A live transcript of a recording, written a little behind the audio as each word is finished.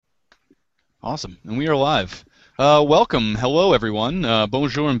Awesome, and we are live. Welcome, hello everyone.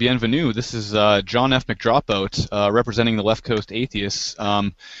 Bonjour and bienvenue. This is John F. McDropout, representing the Left Coast Atheists.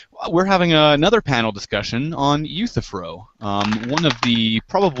 We're having another panel discussion on Euthyphro, one of the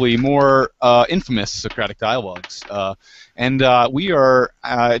probably more infamous Socratic dialogues. And we are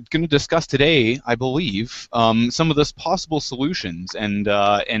going to discuss today, I believe, some of the possible solutions and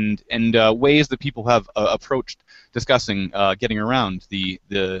ways that people have approached discussing getting around the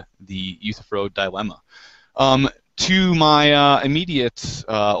Euthyphro dilemma. To my immediate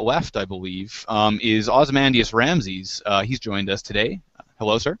left, I believe, is Ozymandias Ramses. He's joined us today.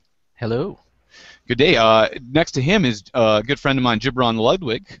 Hello, sir. Hello. Good day. Next to him is a good friend of mine, Gibran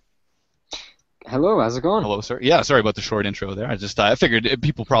Ludwig. Hello, how's it going? Hello, sir. Yeah, sorry about the short intro there. I figured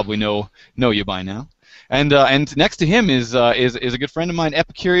people probably know you by now. And next to him is a good friend of mine,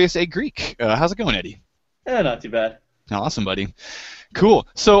 Epicurus A. Greek. How's it going, Eddie? Not too bad. Awesome, buddy. Cool.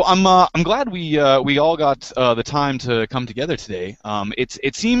 So I'm glad we all got the time to come together today.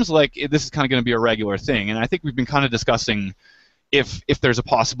 It seems like this is kind of going to be a regular thing, and I think we've been kind of discussing if there's a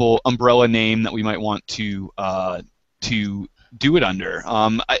possible umbrella name that we might want to do it under.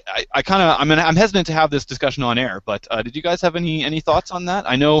 I'm hesitant to have this discussion on air, but did you guys have any thoughts on that?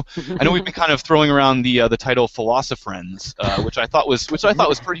 I know we've been kind of throwing around the title Philosophfriends, which I thought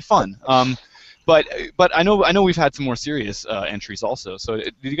was pretty fun. But I know we've had some more serious entries also. So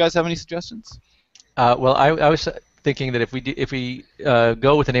did you guys have any suggestions? Well, I was thinking that if we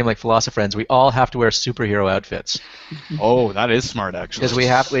go with a name like Philosophers, we all have to wear superhero outfits. Oh, that is smart, actually.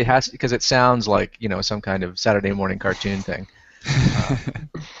 Because it sounds like some kind of Saturday morning cartoon thing.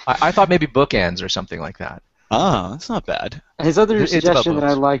 I thought maybe bookends or something like that. Ah, that's not bad. His other suggestion that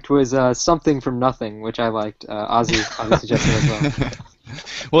I liked was something from nothing, which I liked. Ozzy suggested as well.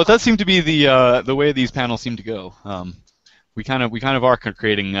 Well, it does seem to be the way these panels seem to go. We kind of are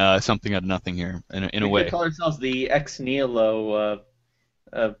creating something out of nothing here in a way. We could call ourselves the ex nihilo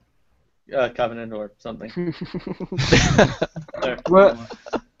covenant or something. Well,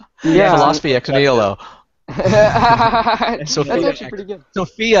 yeah. Philosophy ex nihilo. That's actually pretty good.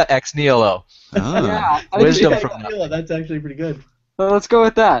 Sophia ex nihilo. Ah. Yeah, Wisdom Ex from nihilo, that's actually pretty good. Well, let's go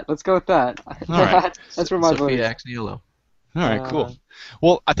with that. All right. That's where my vote Sophia is. ex nihilo. All right, cool.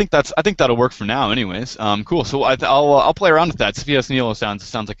 Well, I think that'll work for now, anyways. Cool. So I'll play around with that. Sophia Nilo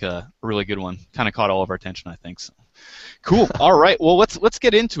sounds like a really good one. Kind of caught all of our attention, I think. So. Cool. All right. Well, let's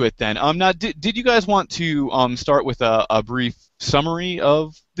get into it then. Now, did you guys want to start with a brief summary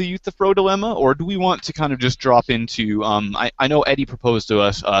of the Euthyphro dilemma, or do we want to kind of just drop into? I know Eddie proposed to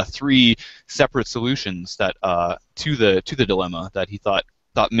us 3 separate solutions that to the dilemma that he thought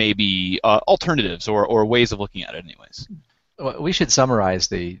may be alternatives or ways of looking at it, anyways. Well, we should summarize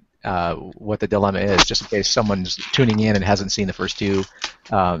what the dilemma is, just in case someone's tuning in and hasn't seen the first 2.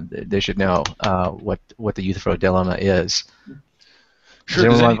 They should know what the Euthyphro dilemma is. Sure.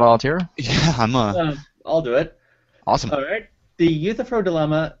 Does anyone want to volunteer? Yeah, I'll do it. Awesome. All right. The Euthyphro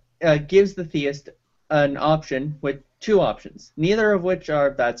dilemma gives the theist an option with 2 options, neither of which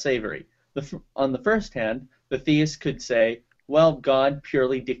are that savory. On the first hand, the theist could say, well, God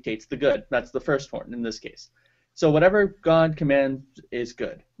purely dictates the good. That's the first horn in this case. So whatever God commands is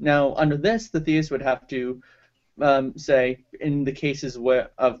good. Now, under this, the theist would have to say, in the cases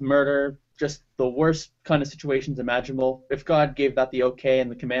of murder, just the worst kind of situations imaginable, if God gave that the okay and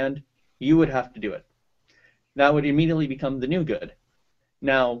the command, you would have to do it. That would immediately become the new good.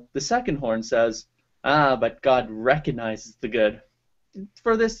 Now, the second horn says, but God recognizes the good.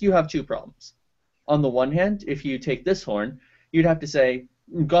 For this, you have 2 problems. On the one hand, if you take this horn, you'd have to say,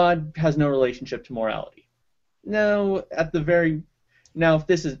 God has no relationship to morality. Now, if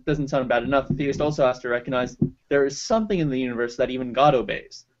this doesn't sound bad enough, the theist also has to recognize there is something in the universe that even God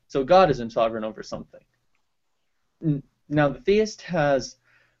obeys. So God isn't sovereign over something. Now, the theist has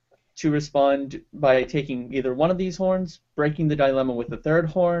to respond by taking either one of these horns, breaking the dilemma with the third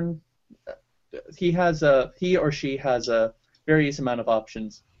horn. He or she has a various amount of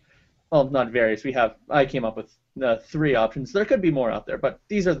options. Well, not various. I came up with 3 options. There could be more out there, but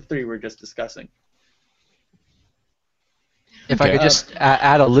these are the 3 we're just discussing. If I could just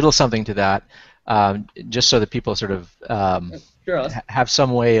add a little something to that, just so that people sort of have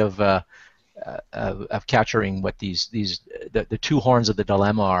some way of capturing what the 2 horns of the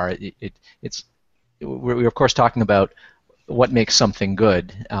dilemma are. We're of course talking about what makes something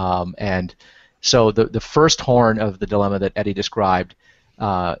good, and so the first horn of the dilemma that Eddie described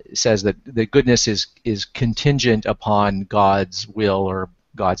says that the goodness is contingent upon God's will or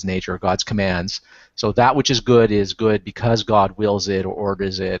God's nature, or God's commands. So that which is good because God wills it or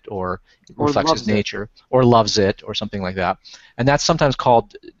orders it or reflects his nature or loves it or something like that. And that's sometimes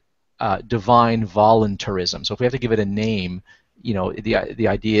called divine voluntarism. So if we have to give it a name, the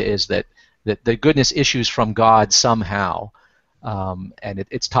idea is that the goodness issues from God somehow, and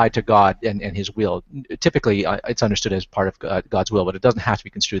it's tied to God and His will. Typically, it's understood as part of God's will, but it doesn't have to be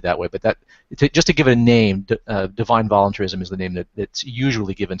construed that way. But just to give it a name, divine voluntarism is the name that's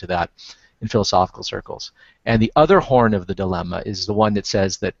usually given to that in philosophical circles. And the other horn of the dilemma is the one that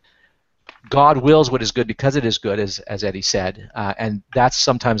says that God wills what is good because it is good, as Eddie said, and that's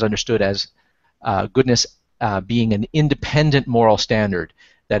sometimes understood as goodness being an independent moral standard.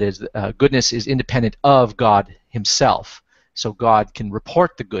 That is, goodness is independent of God Himself. So God can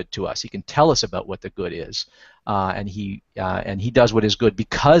report the good to us. He can tell us about what the good is, and He does what is good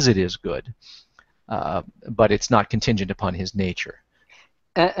because it is good, but it's not contingent upon His nature.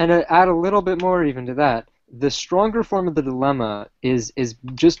 And add a little bit more even to that. The stronger form of the dilemma is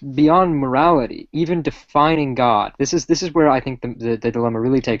just beyond morality, even defining God. This is where I think the dilemma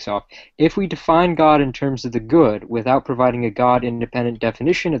really takes off. If we define God in terms of the good without providing a God-independent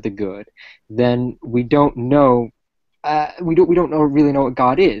definition of the good, then we don't know. We don't really know what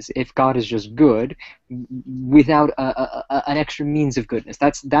God is. If God is just good, without an extra means of goodness,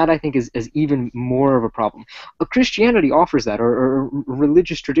 that I think is even more of a problem. Christianity offers that, or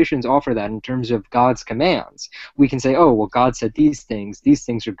religious traditions offer that in terms of God's commands. We can say, oh, well, God said these things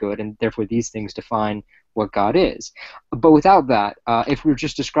are good, and therefore these things define what God is. But without that, if we're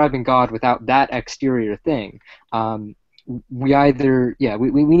just describing God without that exterior thing, we either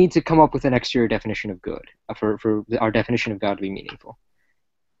we need to come up with an exterior definition of good for our definition of God to be meaningful.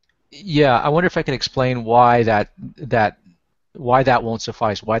 Yeah, I wonder if I can explain why that won't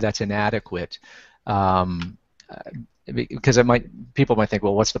suffice, why that's inadequate. Because people might think,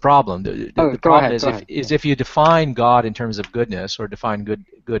 well, what's the problem? The problem is if you define God in terms of goodness, or define good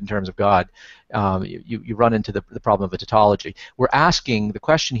in terms of God, you run into the problem of a tautology. We're asking, the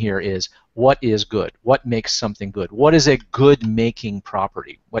question here is, what is good? What makes something good? What is a good-making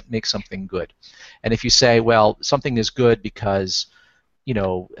property? What makes something good? And if you say, well, something is good because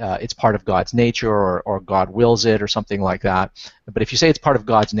it's part of God's nature, or God wills it, or something like that. But if you say it's part of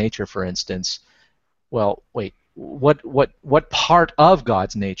God's nature, for instance, well, wait. What part of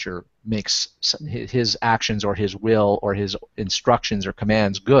God's nature makes His actions or His will or His instructions or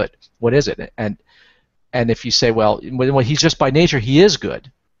commands good? What is it? And if you say, well, He's just by nature He is good,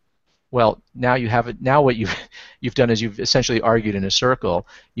 well, now you have it. Now what you've done is you've essentially argued in a circle.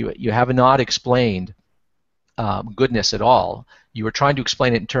 You have not explained goodness at all. You were trying to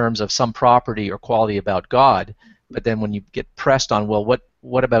explain it in terms of some property or quality about God, but then when you get pressed on, well,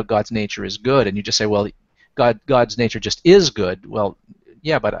 what about God's nature is good, and you just say, well, God's nature just is good. Well,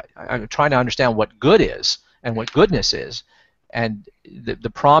 yeah, but I'm trying to understand what good is and what goodness is, and the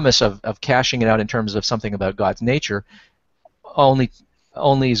promise of cashing it out in terms of something about God's nature only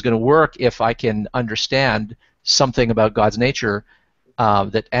is going to work if I can understand something about God's nature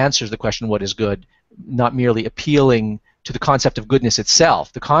that answers the question, what is good, not merely appealing to the concept of goodness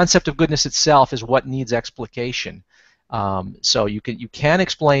itself. The concept of goodness itself is what needs explication. So you can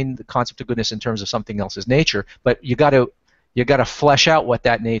explain the concept of goodness in terms of something else's nature, but you got to flesh out what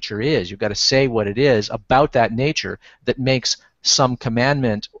that nature is. You've got to say what it is about that nature that makes some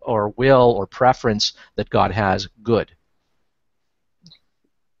commandment or will or preference that God has good.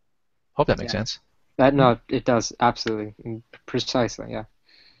 Hope that makes sense. No, it does, absolutely, precisely, yeah.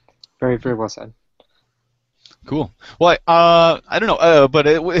 Very, very well said. Cool. Well, I don't know, but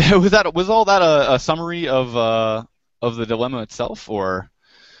was all that a summary of the dilemma itself, or?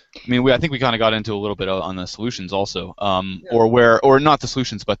 I mean, I think we kind of got into a little bit on the solutions also, or not the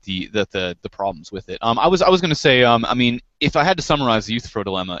solutions, but the problems with it. I was going to say, I mean, if I had to summarize the Euthyphro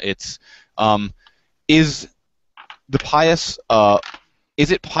dilemma, it's is the pious is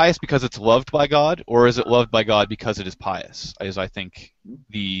it pious because it's loved by God, or is it loved by God because it is pious? Is, I think,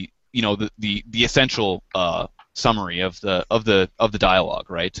 the essential summary of the dialogue,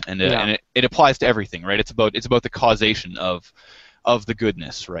 right? And it applies to everything, right? It's about the causation of the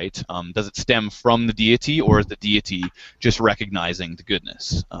goodness, right? Does it stem from the deity, or is the deity just recognizing the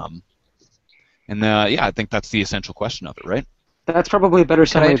goodness? I think that's the essential question of it, right? That's probably a better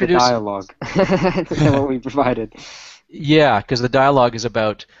summary of the dialogue than what we provided. Yeah, because the dialogue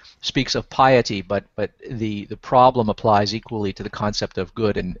speaks of piety, but the problem applies equally to the concept of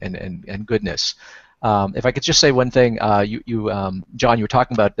good and goodness. If I could just say one thing, John, you were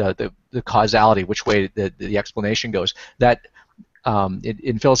talking about the causality, which way the explanation goes. That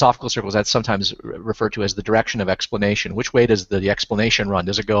in philosophical circles, that's sometimes referred to as the direction of explanation. Which way does the explanation run?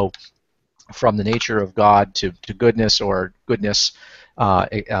 Does it go from the nature of God to goodness, or goodness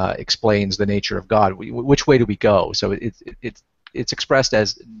explains the nature of God? Which way do we go? So it's expressed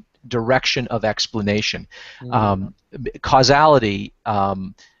as direction of explanation. Causality,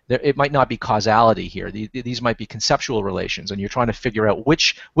 it might not be causality here. These might be conceptual relations, and you're trying to figure out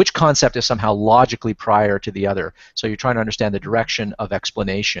which concept is somehow logically prior to the other. So you're trying to understand the direction of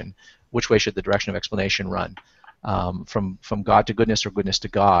explanation. Which way should the direction of explanation run? From God to goodness or goodness to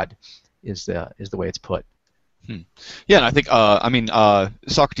God is the way it's put. Yeah, and I think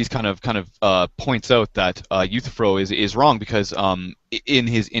Socrates kind of points out that Euthyphro is wrong because in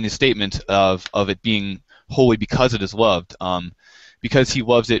his statement of it being holy because it is loved, because he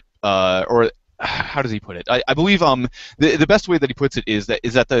loves it, or how does he put it? I believe the best way that he puts it is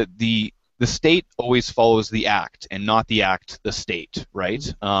that the state always follows the act, and not the act the state,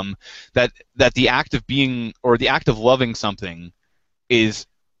 right? That the act of being, or the act of loving something is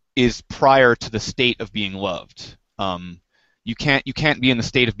prior to the state of being loved. You can't be in the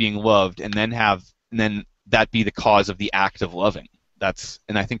state of being loved and then that be the cause of the act of loving.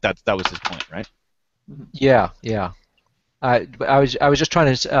 And I think that was his point, right? Yeah. I was just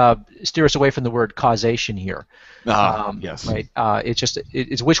trying to steer us away from the word causation here. Yes. Right.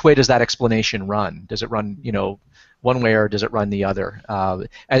 It's which way does that explanation run? Does it run, one way, or does it run the other? And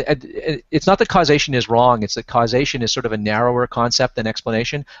it's not that causation is wrong. It's that causation is sort of a narrower concept than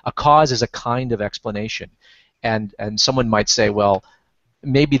explanation. A cause is a kind of explanation, and someone might say, well,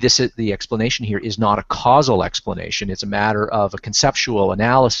 maybe the explanation here is not a causal explanation. It's a matter of a conceptual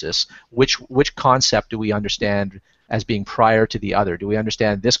analysis. Which concept do we understand as being prior to the other? Do we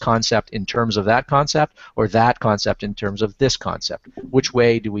understand this concept in terms of that concept, or that concept in terms of this concept? Which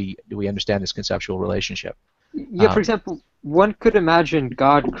way do we understand this conceptual relationship? Yeah, for example, one could imagine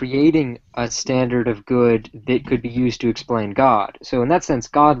God creating a standard of good that could be used to explain God. So in that sense,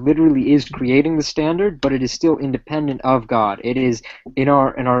 God literally is creating the standard, but it is still independent of God. It is in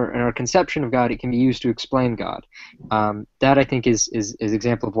our conception of God, it can be used to explain God. That I think is an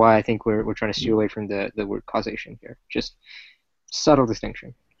example of why I think we're trying to steer away from the word causation here. Just subtle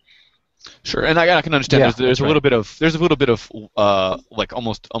distinction. Sure, and I can understand. Yeah, there's a little bit of like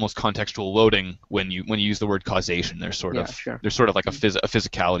almost contextual loading when you use the word causation. There's sort of like a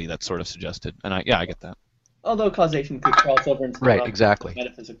physicality that's sort of suggested, and I get that. Although causation could cross over into exactly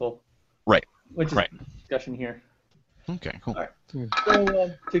metaphysical, right, which is discussion here. Okay, cool. All right.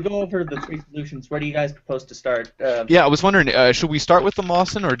 So to go over the three solutions, where do you guys propose to start? Yeah, I was wondering, should we start with the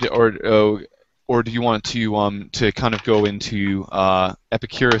Mawson, or do you want to kind of go into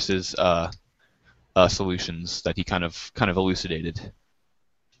Epicurus's solutions that he kind of elucidated?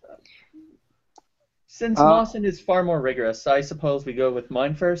 Since Mawson is far more rigorous, I suppose we go with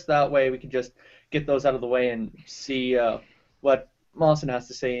mine first. That way we can just get those out of the way and see what Mawson has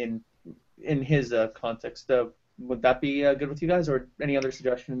to say in his context. Would that be good with you guys, or any other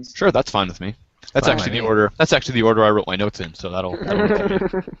suggestions? Sure, that's fine with me. That's actually the order. That's actually the order I wrote my notes in, so that'll work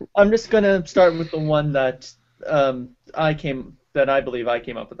for me. I'm just gonna start with the one that I believe I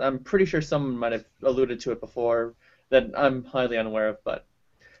came up with. I'm pretty sure someone might have alluded to it before that I'm highly unaware of, but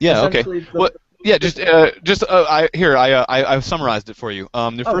yeah, okay. I've summarized it for you.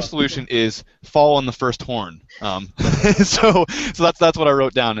 The first solution is fall on the first horn. So that's what I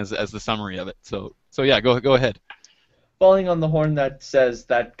wrote down as the summary of it. So yeah, go ahead. Falling on the horn that says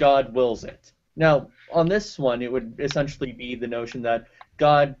that God wills it. Now, on this one, it would essentially be the notion that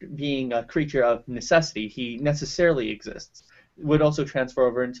God, being a creature of necessity, he necessarily exists. It would also transfer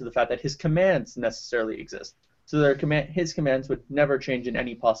over into the fact that his commands necessarily exist. So his commands would never change in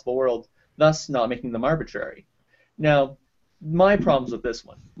any possible world, thus not making them arbitrary. Now, my problems with this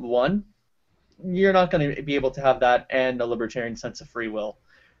one. One, you're not going to be able to have that and a libertarian sense of free will.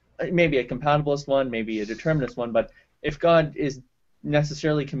 Maybe a compatibilist one, maybe a determinist one, but if God is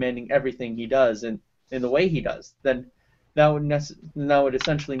necessarily commanding everything he does in the way he does, then that would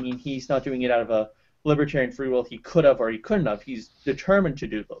essentially mean he's not doing it out of a libertarian free will he could have or he couldn't have. He's determined to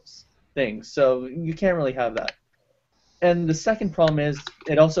do those things. So you can't really have that. And the second problem is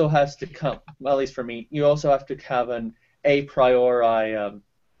it also has to come, well, at least for me, you also have to have an a priori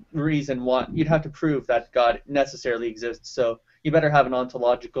reason why. You'd have to prove that God necessarily exists. So you better have an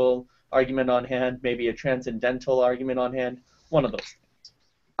ontological argument on hand, maybe a transcendental argument on hand, one of those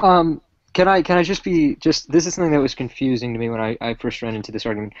things. Can I just this is something that was confusing to me when I first ran into this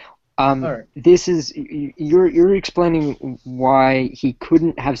argument. Right. This is you're explaining why he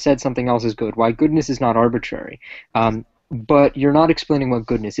couldn't have said something else is good, why goodness is not arbitrary. But you're not explaining what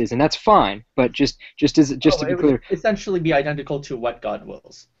goodness is, and that's fine. But just to be clear, would essentially be identical to what God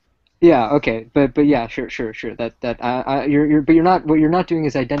wills. Yeah, okay, but yeah, sure. But you're not, what you're not doing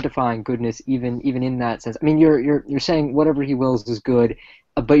is identifying goodness even in that sense. I mean, you're saying whatever he wills is good,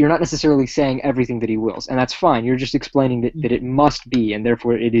 but you're not necessarily saying everything that he wills, and that's fine. You're just explaining that it must be, and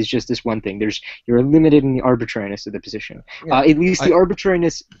therefore it is just this one thing. You're limited in the arbitrariness of the position. Yeah. At least the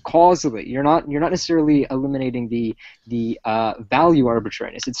arbitrariness causally. You're not necessarily eliminating the value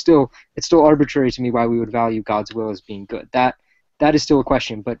arbitrariness. It's still arbitrary to me why we would value God's will as being good. That is still a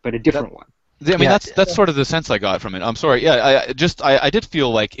question, but a different one. I mean, Yeah. that's sort of the sense I got from it. I'm sorry. Yeah, I did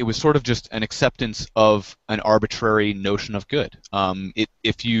feel like it was sort of just an acceptance of an arbitrary notion of good.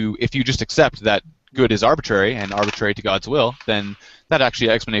 If you just accept that good is arbitrary and arbitrary to God's will, then that actually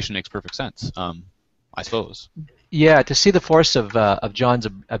explanation makes perfect sense. I suppose. Yeah, to see the force of John's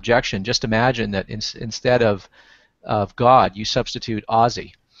objection, just imagine that instead of God, you substitute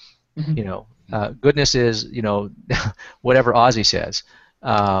Ozzy. You know, goodness is, whatever Ozzy says.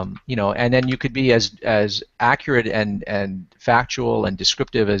 And then you could be as accurate and factual and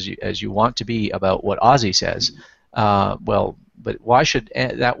descriptive as you want to be about what Ozzy says. But why should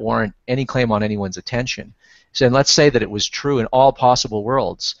that warrant any claim on anyone's attention? So let's say that it was true in all possible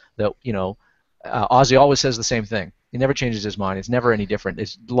worlds that Ozzy always says the same thing. He never changes his mind. It's never any different.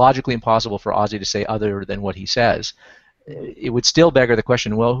 It's logically impossible for Ozzy to say other than what he says. It would still beg the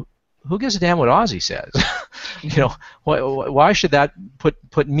question, well, who gives a damn what Ozzy says? Why should that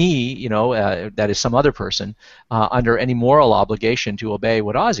put me, that is some other person, under any moral obligation to obey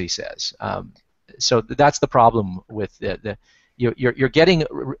what Ozzy says? So that's the problem with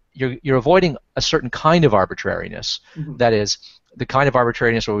you're avoiding a certain kind of arbitrariness. That is the kind of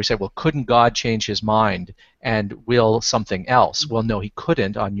arbitrariness where we say, well, couldn't God change his mind and will something else? Well, no, he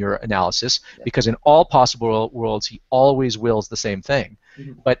couldn't on your analysis, because in all possible worlds he always wills the same thing.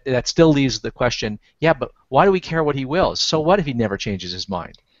 But that still leaves the question, yeah, but why do we care what he wills? So what if he never changes his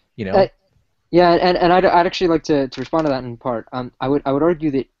mind? Yeah, and I'd actually like to respond to that in part. I would argue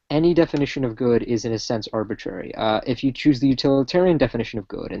that any definition of good is in a sense arbitrary. If you choose the utilitarian definition of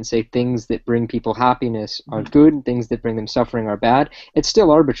good and say things that bring people happiness are good, things that bring them suffering are bad, it's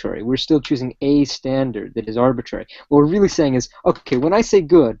still arbitrary. We're still choosing a standard that is arbitrary. What we're really saying is, okay, when I say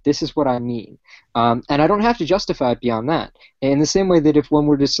good, this is what I mean. And I don't have to justify it beyond that. In the same way that if one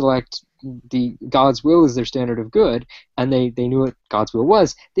were to select God's will as their standard of good, and they knew what God's will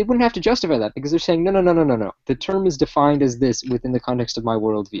was, they wouldn't have to justify that, because they're saying, no. The term is defined as this within the context of my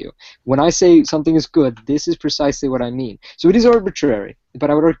worldview. When I say something is good, this is precisely what I mean. So it is arbitrary, but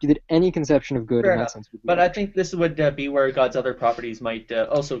I would argue that any conception of good in that sense would be arbitrary. I think this would be where God's other properties might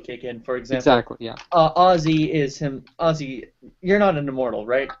also kick in. For example, exactly, yeah. Ozzy, you're not an immortal,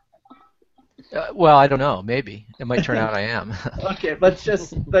 right? Well, I don't know. Maybe it might turn out I am. Okay, let's just.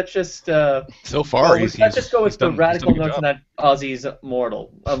 So far, let's just go with the radical notion that Ozzy's a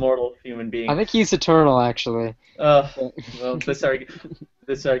mortal human being. I think he's eternal, actually. Well, this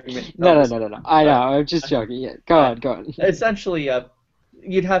argument. No. I know. I'm just joking. Yeah, go on. Essentially,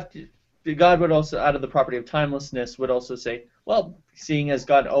 you'd have to. God would also, out of the property of timelessness, would also say, well, seeing as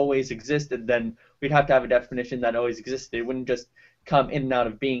God always existed, then we'd have to have a definition that always existed. It wouldn't just come in and out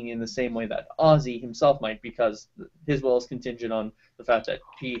of being in the same way that Ozzy himself might, because his will is contingent on the fact that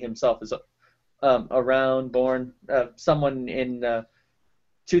he himself is around, born. Someone in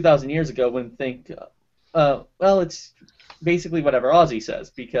 2,000 years ago wouldn't think, well, it's basically whatever Ozzy says,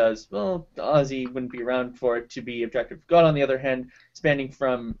 because, well, Ozzy wouldn't be around for it to be objective. God, on the other hand, spanning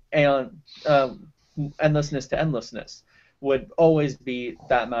from endlessness to endlessness, would always be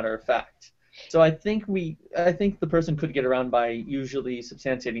that matter of fact. So I think the person could get around by usually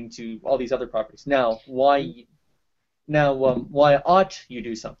substantiating to all these other properties. Now, why ought you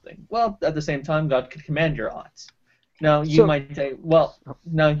do something? Well, at the same time, God could command your oughts. Now you might say, well,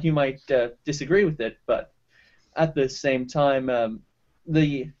 now you might disagree with it, but at the same time, it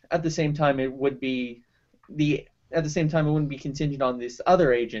wouldn't be contingent on this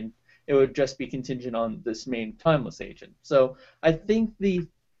other agent. It would just be contingent on this main timeless agent. So I think the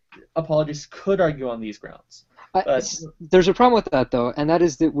apologists could argue on these grounds. There's a problem with that, though, and that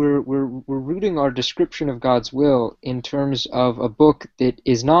is that we're rooting our description of God's will in terms of a book that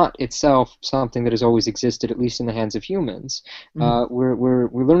is not itself something that has always existed, at least in the hands of humans. We're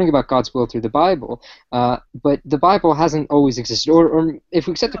learning about God's will through the Bible, but the Bible hasn't always existed. Or if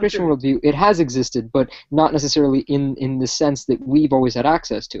we accept the Christian worldview, it has existed, but not necessarily in the sense that we've always had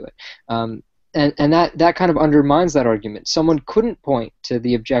access to it. And that kind of undermines that argument. Someone couldn't point to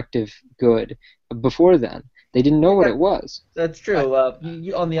the objective good before then. They didn't know what it was. That's true.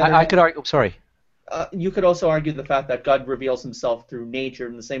 On the other I could argue. Sorry. You could also argue the fact that God reveals himself through nature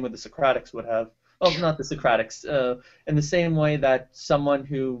in the same way the Socratics would have. well, not the Socratics, in the same way that someone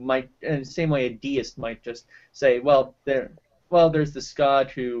who might, in the same way a deist might just say, there's this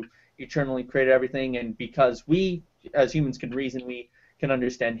God who eternally created everything, and because we, as humans, can reason, we can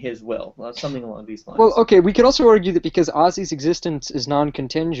understand his will. Well, something along these lines. Well, okay, we could also argue that because Ozzy's existence is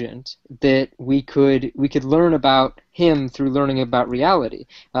non-contingent, that we could learn about him through learning about reality.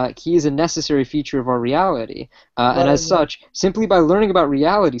 He is a necessary feature of our reality, and as such, simply by learning about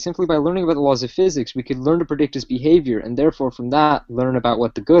reality, simply by learning about the laws of physics, we could learn to predict his behavior, and therefore from that learn about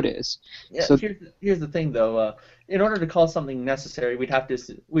what the good is. Yeah, So, here's the thing, though. In order to call something necessary, we'd have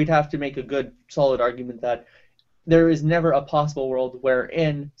to make a good, solid argument that there is never a possible world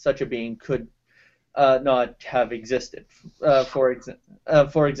wherein such a being could not have existed. For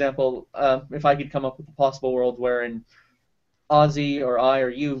example, if I could come up with a possible world wherein Ozzy or I or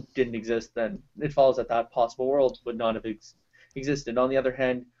you didn't exist, then it follows that that possible world would not have existed. On the other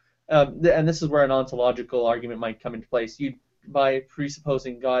hand, and this is where an ontological argument might come into place, by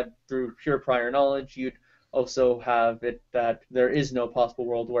presupposing God through pure prior knowledge, you'd also have it that there is no possible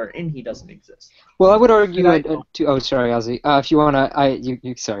world wherein he doesn't exist. well, I would argue oh, sorry, Ozzy. If you want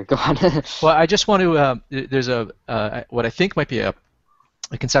to, sorry, go on. Well, I just want to. There's what I think might be a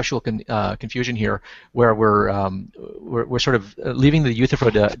conceptual confusion here, where we're sort of leaving the Euthyphro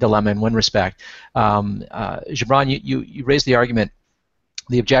dilemma in one respect. Gibran, you raised the argument,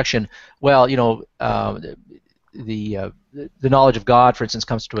 the objection. Well, the knowledge of God, for instance,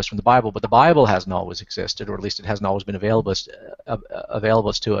 comes to us from the Bible, but the Bible hasn't always existed, or at least it hasn't always been available to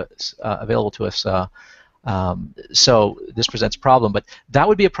us. So this presents a problem, but that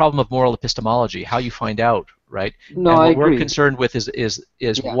would be a problem of moral epistemology, how you find out, right? No, and what I agree. we're concerned with is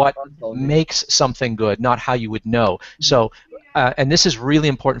what makes something good, not how you would know. So, and this is really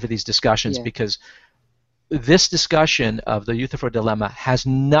important for these discussions because this discussion of the Euthyphro dilemma has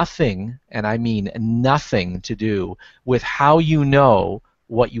nothing, and I mean nothing, to do with how you know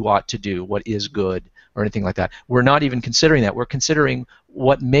what you ought to do, what is good, or anything like that. We're not even considering that. We're considering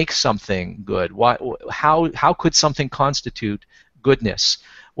what makes something good. How could something constitute goodness?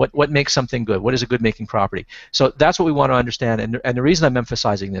 What makes something good? What is a good-making property? So that's what we want to understand. And the reason I'm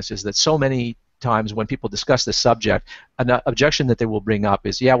emphasizing this is that so many times when people discuss this subject, an objection that they will bring up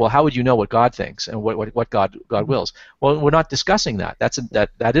is, well, how would you know what God thinks and what God wills? Well, we're not discussing that.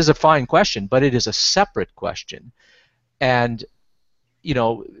 That is a fine question, but it is a separate question. And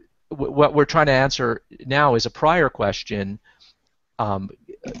what we're trying to answer now is a prior question.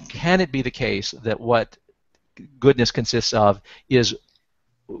 Can it be the case that what goodness consists of is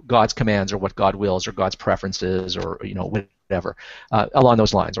God's commands, or what God wills, or God's preferences, or whatever along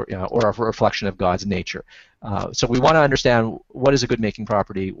those lines, or a reflection of God's nature? So we want to understand what is a good-making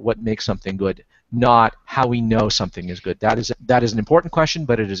property, what makes something good, not how we know something is good. That is an important question,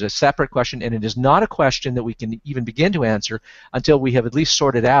 but it is a separate question, and it is not a question that we can even begin to answer until we have at least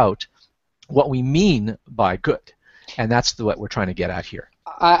sorted out what we mean by good, and that's what we're trying to get at here.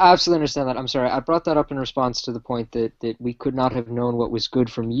 I absolutely understand that. I'm sorry. I brought that up in response to the point that we could not have known what was good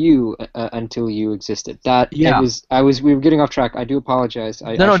from you until you existed. We were getting off track. I do apologize.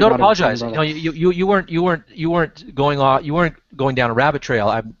 No, don't apologize. No, you weren't going down a rabbit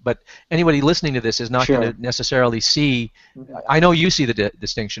trail. But anybody listening to this is not going to necessarily see. I know you see the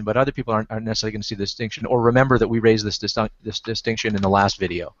distinction, but other people aren't necessarily going to see the distinction or remember that we raised this distinction in the last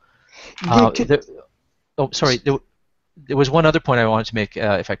video. There was one other point I wanted to make,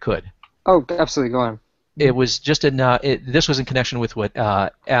 if I could. Oh, absolutely. Go on. It was just this was in connection with what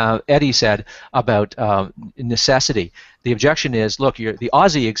Eddie said about necessity. The objection is, look, the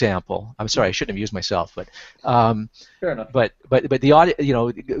Ozzy example. I'm sorry, I shouldn't have used myself, but fair enough. But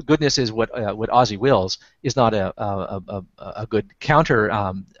the goodness is what Ozzy wills is not a good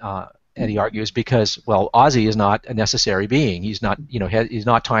counter. Eddie argues, because, well, Ozzy is not a necessary being. He's not, he's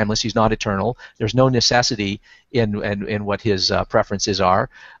not timeless. He's not eternal. There's no necessity in what his preferences are.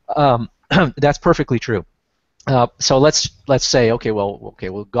 That's perfectly true. So let's say, okay,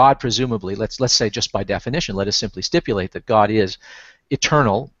 well, God presumably, let's say just by definition, let us simply stipulate that God is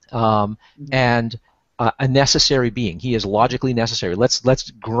eternal and a necessary being. He is logically necessary.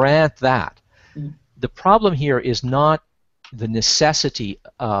 Let's grant that. The problem here is not the necessity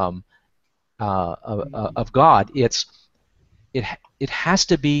of God. It has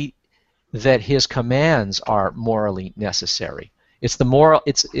to be that his commands are morally necessary. It's the moral.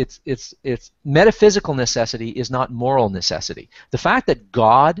 It's metaphysical necessity is not moral necessity. The fact that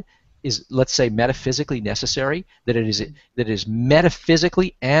God is, let's say, metaphysically necessary, that it is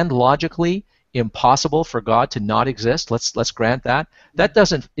metaphysically and logically impossible for God to not exist. Let's grant that. It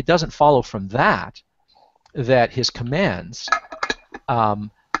doesn't follow from that his commands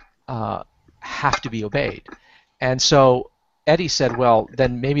have to be obeyed. And so Eddie said, well,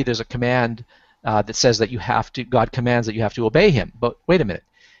 then maybe there's a command that says that God commands that you have to obey him. But wait a minute.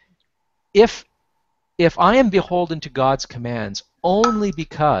 If I am beholden to God's commands only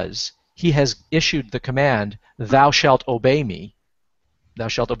because he has issued the command, thou shalt obey me, thou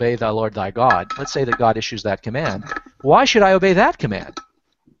shalt obey thy Lord thy God. Let's say that God issues that command. Why should I obey that command?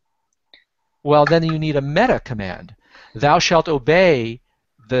 Well, then you need a meta command. Thou shalt obey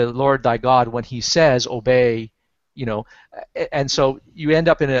the Lord thy God when he says obey, and so you end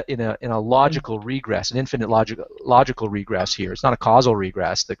up in a logical regress, an infinite logical regress here. It's not a causal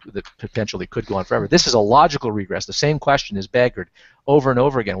regress that potentially could go on forever. This is a logical regress. The same question is beggared over and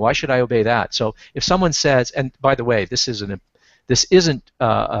over again. Why should I obey that? So if someone says, and by the way, this isn't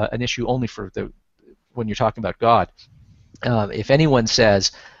an issue only for when you're talking about God. If anyone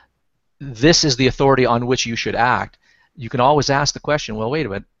says this is the authority on which you should act, you can always ask the question, well, wait a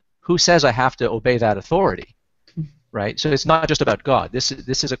minute, who says I have to obey that authority? Right? So it's not just about God. This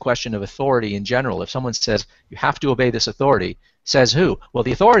is a question of authority in general. If someone says you have to obey this authority, says who? Well,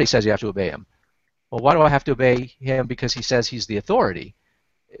 the authority says you have to obey him. Well, why do I have to obey him? Because he says he's the authority.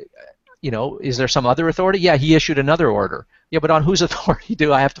 Is there some other authority? Yeah, he issued another order. Yeah, but on whose authority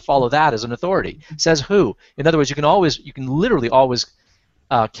do I have to follow that as an authority? Says who? In other words, you can literally always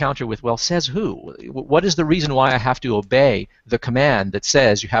counter with, well, says who? What is the reason why I have to obey the command that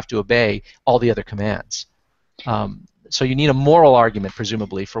says you have to obey all the other commands? So you need a moral argument,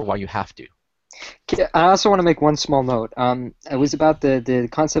 presumably, for why you have to. I also want to make one small note. It was about the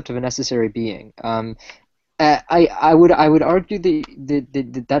concept of a necessary being. I would argue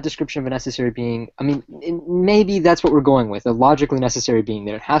that description of a necessary being, I mean, maybe that's what we're going with, a logically necessary being,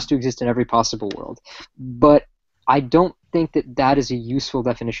 that it has to exist in every possible world. But I don't think that is a useful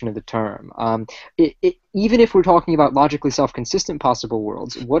definition of the term. Even if we're talking about logically self-consistent possible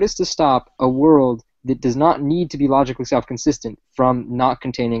worlds, what is to stop a world that does not need to be logically self-consistent from not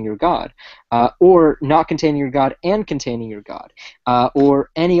containing your God, or not containing your God and containing your God, or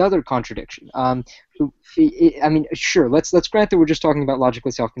any other contradiction? I mean, sure, let's grant that we're just talking about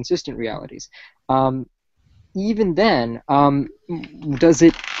logically self-consistent realities. Even then, does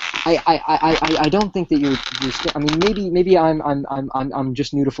it? I don't think that you're I mean, maybe I'm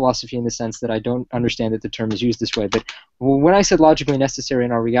just new to philosophy in the sense that I don't understand that the term is used this way. But when I said logically necessary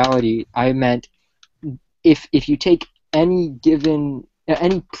in our reality, I meant if you take any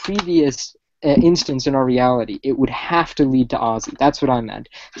previous instance in our reality, it would have to lead to Ozzy. That's what I meant.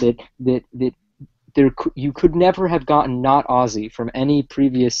 That you could never have gotten not Ozzy from any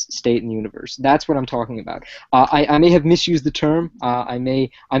previous state in the universe. That's what I'm talking about. I may have misused the term. I may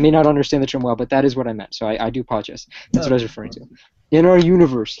not understand the term well, but that is what I meant. So I do apologize. That's what I was referring to. In our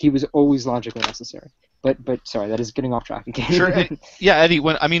universe, he was always logically necessary. But sorry, that is getting off track again. Sure. Yeah, Eddie.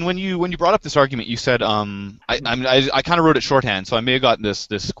 When you brought up this argument, you said I kind of wrote it shorthand, so I may have gotten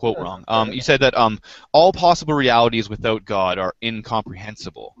this quote wrong. You said that all possible realities without God are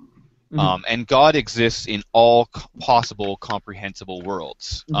incomprehensible. And God exists in all possible comprehensible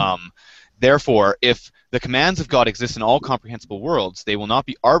worlds. Therefore, if the commands of God exist in all comprehensible worlds, they will not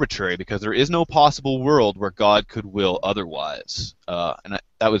be arbitrary, because there is no possible world where God could will otherwise. And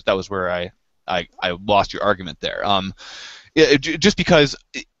that was where I lost your argument there. Just because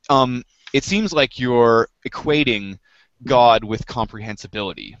it seems like you're equating God with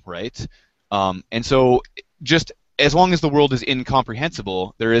comprehensibility, right? And so just as long as the world is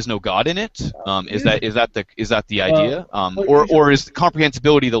incomprehensible, there is no God in it. Is that the idea? Or is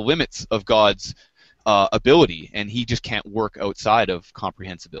comprehensibility the limits of God's ability, and he just can't work outside of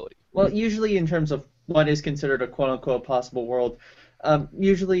comprehensibility? Well, usually in terms of what is considered a quote-unquote possible world,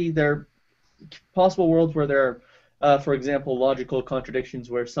 usually there are possible worlds where there are, for example, logical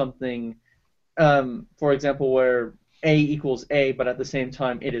contradictions where something, for example, where A equals A, but at the same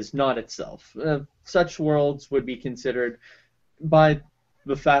time it is not itself. Such worlds would be considered, by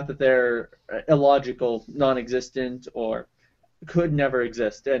the fact that they're illogical, non-existent, or could never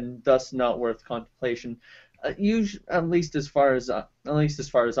exist, and thus not worth contemplation. At least as far as I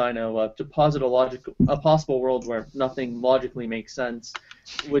know, to posit a possible world where nothing logically makes sense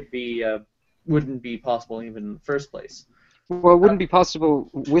wouldn't be possible even in the first place. Well, it wouldn't be possible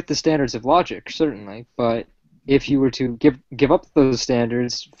with the standards of logic, certainly, but if you were to give up those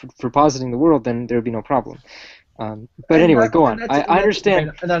standards for positing the world, then there would be no problem. But anyway, go on. I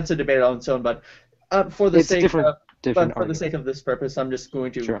understand. And that's a debate on its own, but for the sake of this purpose, I'm just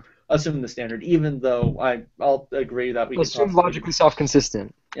going to assume the standard, even though I'll agree that we can assume logically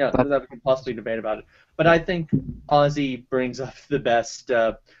self-consistent. Yeah, that we can possibly debate about it. But I think Ozzy brings up the best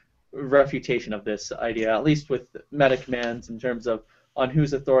refutation of this idea, at least with meta commands in terms of on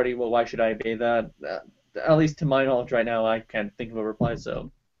whose authority, well, why should I obey that? At least to my knowledge right now, I can't think of a reply,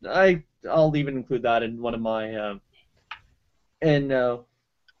 so I'll even include that in one of my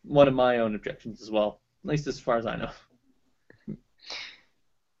own objections as well, at least as far as I know.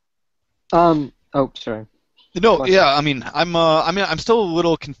 Oh, sorry. No, yeah, I mean, I'm still a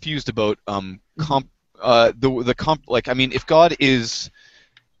little confused about like, I mean, if God is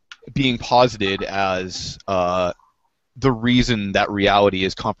being posited as the reason that reality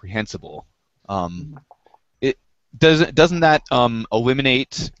is comprehensible, it doesn't that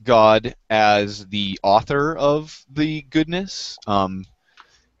eliminate God as the author of the goodness?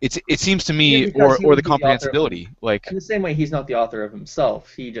 It seems to me, because he or would the be the author of comprehensibility, like. In the same way, he's not the author of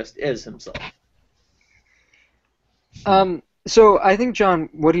himself. He just is himself. So I think, John,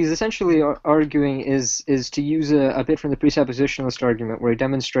 what he's essentially arguing is to use a bit from the presuppositionalist argument, where he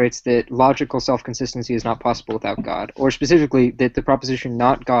demonstrates that logical self-consistency is not possible without God, or specifically that the proposition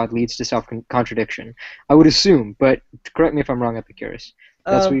not God leads to self-contradiction. I would assume, but correct me if I'm wrong, Epicurus.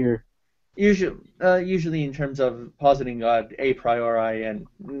 That's what you're... Usually in terms of positing God a priori and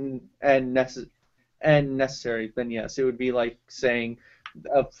necessary, then yes, it would be like saying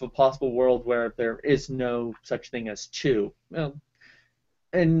of a possible world where there is no such thing as two.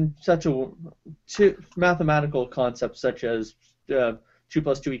 And mathematical concepts such as 2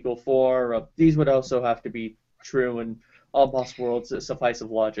 + 2 = 4, these would also have to be true in all possible worlds, suffice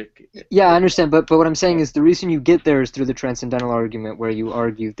of logic. Yeah, I understand, but what I'm saying is the reason you get there is through the transcendental argument, where you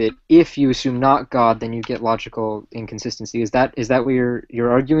argue that if you assume not God, then you get logical inconsistency. Is that what you're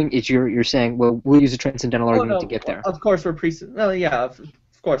arguing? You're saying, well, we'll use a transcendental argument to get there. Of course, of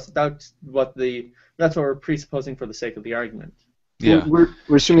course, that's what we're presupposing for the sake of the argument. Yeah. We're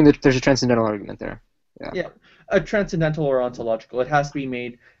assuming that there's a transcendental argument there. Yeah, a transcendental or ontological. It has to be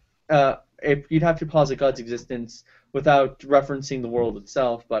made. You'd have to posit God's existence without referencing the world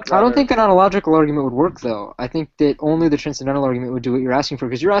itself, but rather... I don't think an ontological argument would work, though. I think that only the transcendental argument would do what you're asking for,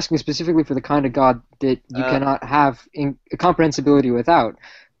 because you're asking specifically for the kind of God that you cannot have comprehensibility without.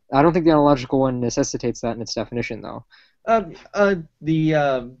 I don't think the ontological one necessitates that in its definition, though. I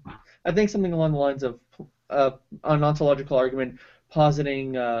think something along the lines of an ontological argument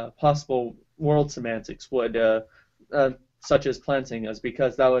positing possible world semantics would, such as Plantinga's,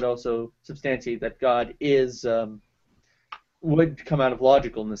 because that would also substantiate that God is would come out of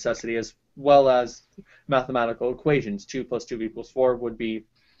logical necessity as well as mathematical equations. 2 + 2 = 4 would be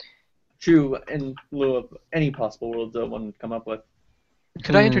true in lieu of any possible world that one would come up with.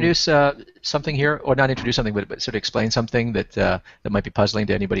 Could I introduce something here, or not introduce something, but sort of explain something that might be puzzling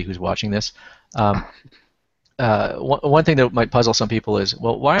to anybody who's watching this? One thing that might puzzle some people is,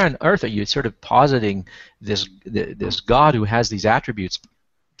 well, why on earth are you sort of positing this God who has these attributes,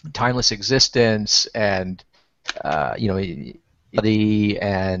 timeless existence, and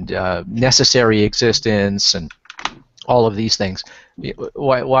necessary existence, and all of these things?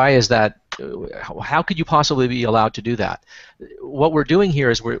 Why is that? How could you possibly be allowed to do that? What we're doing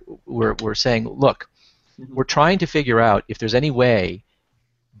here is we're saying, look, we're trying to figure out if there's any way,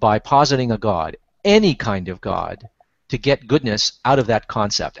 by positing a God, any kind of God, to get goodness out of that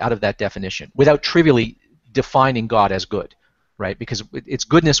concept, out of that definition, without trivially defining God as good, right? Because it's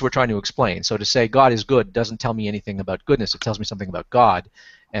goodness we're trying to explain. So to say God is good doesn't tell me anything about goodness. It tells me something about God.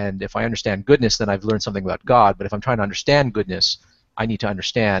 And if I understand goodness, then I've learned something about God. But if I'm trying to understand goodness, I need to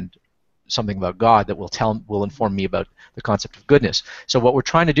understand something about God that will inform me about the concept of goodness. So what we're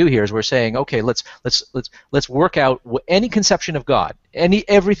trying to do here is we're saying, okay, let's work out any conception of God.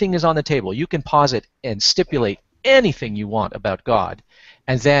 Everything is on the table. You can posit and stipulate anything you want about God,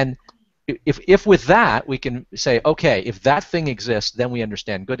 and then if with that we can say, okay, if that thing exists, then we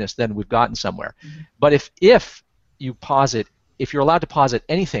understand goodness. Then we've gotten somewhere. Mm-hmm. But if you're allowed to posit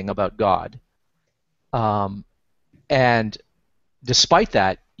anything about God, and despite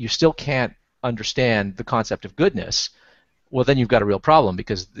that, you still can't understand the concept of goodness, well, then you've got a real problem,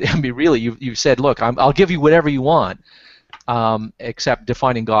 because I mean, really, you've said, look, I'll give you whatever you want, except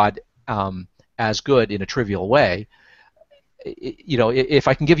defining God as good in a trivial way. If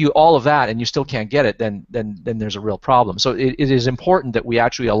I can give you all of that and you still can't get it, then there's a real problem. So it is important that we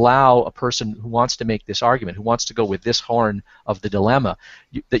actually allow a person who wants to make this argument, who wants to go with this horn of the dilemma,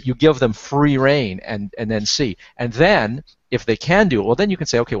 that you give them free rein and then see. And then, if they can do it, well, then you can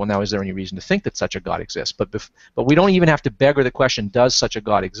say, okay, well, now is there any reason to think that such a God exists? But we don't even have to beggar the question, does such a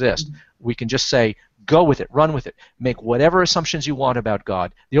God exist? Mm-hmm. We can just say, go with it, run with it, make whatever assumptions you want about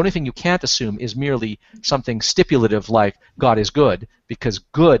God. The only thing you can't assume is merely something stipulative like God is good, because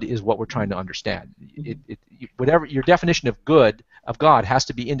good is what we're trying to understand. Whatever your definition of good, of God, has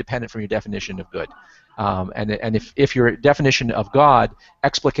to be independent from your definition of good. And if your definition of God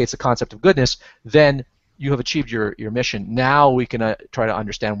explicates the concept of goodness, then you have achieved your mission. Now we can try to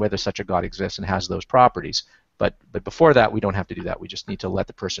understand whether such a God exists and has those properties. But before that, we don't have to do that. We just need to let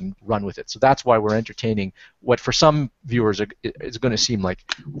the person run with it. So that's why we're entertaining what for some viewers is going to seem like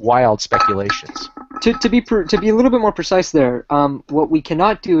wild speculations. To be a little bit more precise there, what we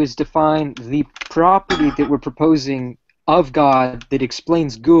cannot do is define the property that we're proposing of God that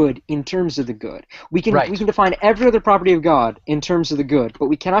explains good in terms of the good. We can define every other property of God in terms of the good, but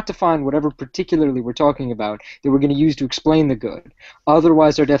we cannot define whatever particularly we're talking about that we're going to use to explain the good.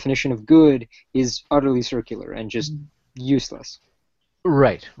 Otherwise, our definition of good is utterly circular and just useless.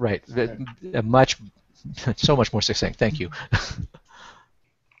 Right. So much more succinct. Thank you.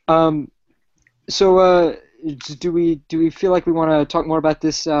 So, do we feel like we want to talk more about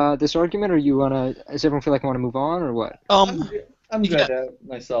this argument, or does everyone feel like we want to move on, or what? I'm good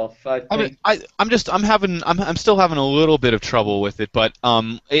myself. I'm still having a little bit of trouble with it, but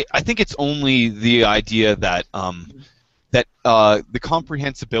I think it's only the idea that the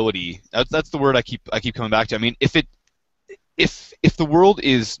comprehensibility. That's the word I keep coming back to. I mean, if the world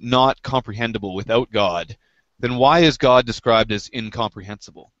is not comprehensible without God, then why is God described as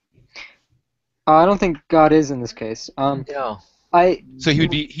incomprehensible? I don't think God is in this case. Yeah. So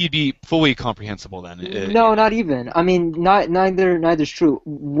he'd be fully comprehensible then. No, not even. I mean, neither's true.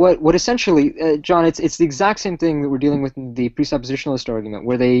 What essentially, John, it's the exact same thing that we're dealing with in the presuppositionalist argument,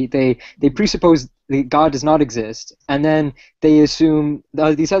 where they presuppose that God does not exist, and then they assume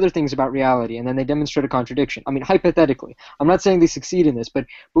these other things about reality, and then they demonstrate a contradiction. I mean, hypothetically, I'm not saying they succeed in this, but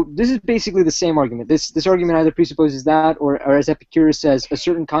this is basically the same argument. This argument either presupposes that, or as Epicurus says, a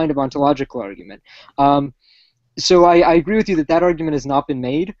certain kind of ontological argument. So I agree with you that argument has not been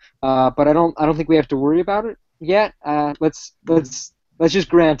made, but I don't think we have to worry about it yet. Let's just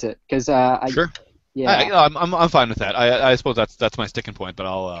grant it, because sure. Yeah. I'm fine with that. I suppose that's my sticking point, but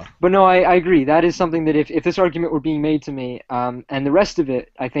I'll. But no, I agree. That is something that if this argument were being made to me, and the rest of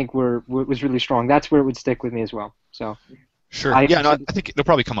it I think was really strong, that's where it would stick with me as well. So. Sure. I think it'll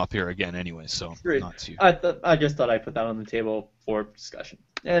probably come up here again anyway. So. Not too. I just thought I'd put that on the table for discussion,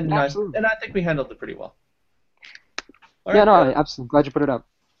 and I think we handled it pretty well. All right, I'm absolutely glad you put it up.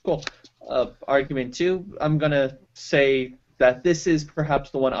 Cool. Argument 2, I'm going to say that this is perhaps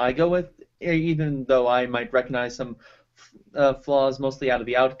the one I go with, even though I might recognize some flaws mostly out of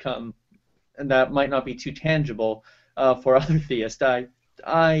the outcome, and that might not be too tangible for other theists.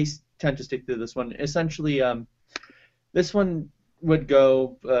 I tend to stick to this one. Essentially, this one would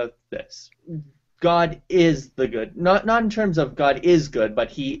go this. God is the good. Not in terms of God is good, but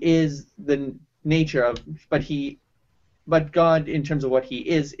he is the nature of, but God, in terms of what he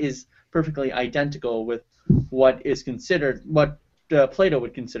is perfectly identical with what Plato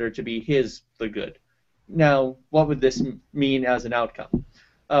would consider to be the good. Now, what would this mean as an outcome?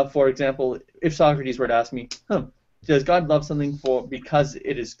 For example, if Socrates were to ask me, does God love something because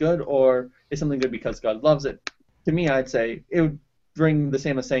it is good, or is something good because God loves it? To me, I'd say it would ring the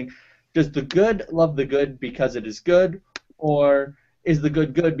same as saying, does the good love the good because it is good, or is the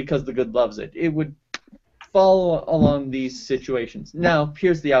good good because the good loves it? It would follow along these situations. Now,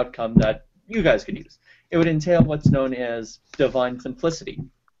 here's the outcome that you guys could use. It would entail what's known as divine simplicity.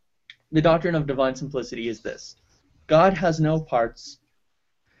 The doctrine of divine simplicity is this. God has no parts.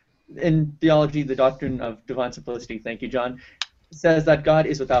 In theology, the doctrine of divine simplicity, thank you, John, says that God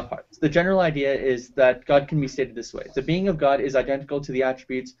is without parts. The general idea is that God can be stated this way. The being of God is identical to the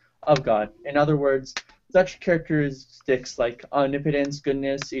attributes of God. In other words, such characteristics like omnipotence,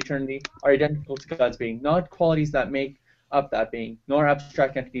 goodness, eternity are identical to God's being, not qualities that make up that being, nor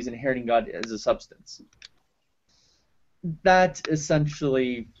abstract entities inheriting God as a substance. That's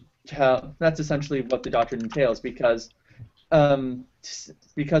essentially what the doctrine entails, because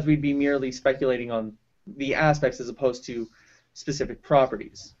we'd be merely speculating on the aspects as opposed to specific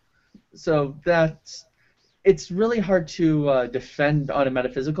properties. So it's really hard to defend on a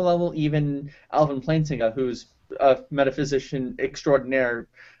metaphysical level. Even Alvin Plantinga, who's a metaphysician extraordinaire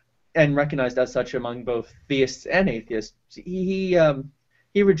and recognized as such among both theists and atheists, he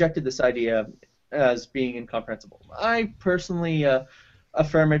rejected this idea as being incomprehensible. I personally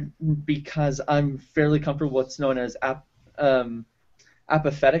affirm it because I'm fairly comfortable with what's known as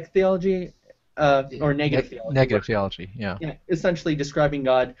apophatic theology. Or negative theology. Negative theology, yeah. Yeah, essentially describing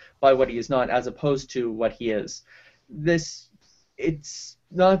God by what he is not, as opposed to what he is. It's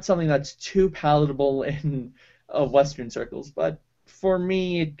not something that's too palatable in Western circles, but for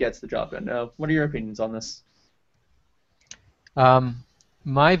me, it gets the job done. What are your opinions on this?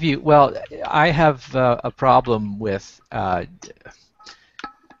 My view, well, I have a problem with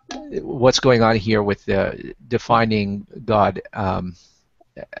what's going on here with defining God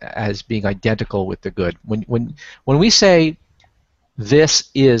as being identical with the good. When we say this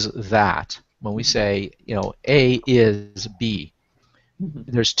is that, when we say A is B,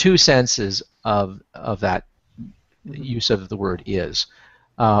 there's two senses of that use of the word is.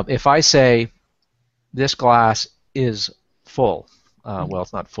 If I say this glass is full, well,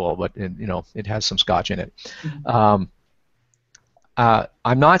 it's not full, but it has some scotch in it. I'm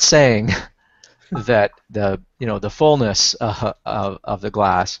not saying that the fullness of the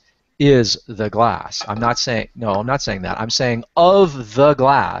glass is the glass. I'm not saying that. I'm saying of the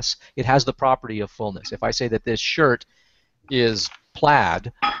glass, it has the property of fullness. If I say that this shirt is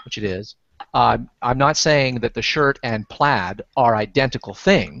plaid, which it is, I'm not saying that the shirt and plaid are identical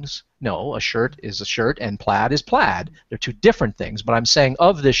things. No, a shirt is a shirt and plaid is plaid. They're two different things, but I'm saying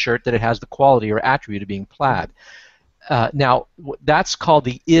of this shirt that it has the quality or attribute of being plaid. Now, that's called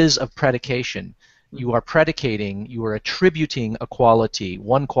the is of predication. You are predicating, you are attributing a quality,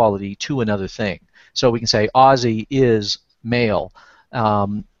 one quality, to another thing. So we can say Aussie is male,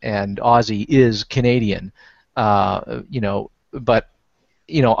 and Aussie is Canadian, but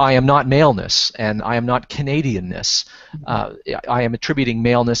I am not maleness, and I am not Canadianness. I am attributing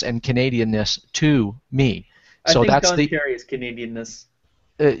maleness and Canadianness to me. I so think that's Don Cherry is Canadianness.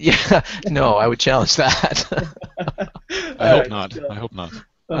 Yeah, no, I would challenge that. I hope not. I hope not.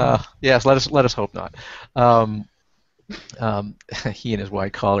 Yes, let us hope not. He and his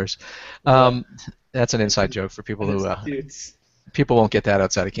white collars. That's an inside joke for people who people won't get that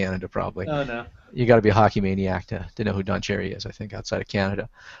outside of Canada probably. Oh no. You got to be a hockey maniac to know who Don Cherry is, I think, outside of Canada.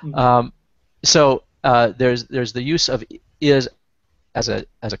 Mm-hmm. So there's the use of is as a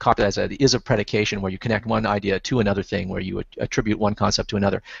is a predication where you connect one idea to another thing, where you attribute one concept to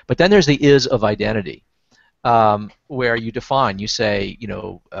another. But then there's the is of identity, where you define. You say,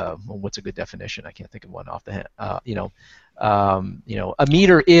 well, what's a good definition? I can't think of one off the hand. A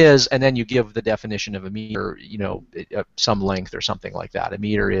meter is, and then you give the definition of a meter, some length or something like that. A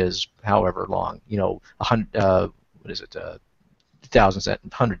meter is however long, 100, what is it, 1,000 cent,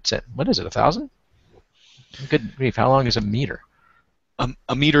 100 cent, what is it, 1,000? Good grief, how long is a meter?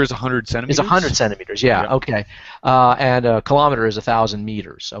 A meter is 100 centimeters? Is 100 centimeters, yeah, yep. Okay. And a kilometer is 1,000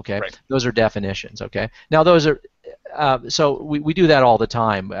 meters, okay? Right. Those are definitions, okay? Now those are, so we do that all the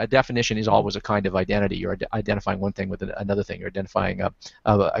time. A definition is always a kind of identity. You're identifying one thing with another thing. You're identifying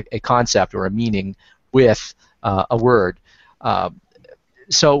a concept or a meaning with a word.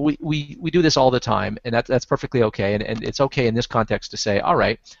 So we do this all the time, and that's perfectly okay. And it's okay in this context to say, all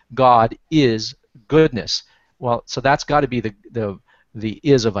right, God is goodness. Well, so that's got to be the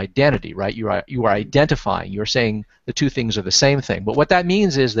is of identity, right? You are identifying. You're saying the two things are the same thing. But what that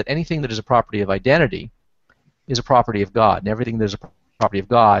means is that anything that is a property of identity is a property of God, and everything that is a property of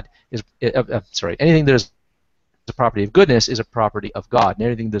God is anything that is a property of goodness is a property of God, and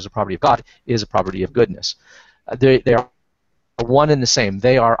everything that is a property of God is a property of goodness. They are one and the same.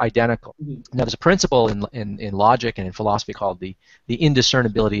 They are identical. Mm-hmm. Now, there's a principle in logic and in philosophy called the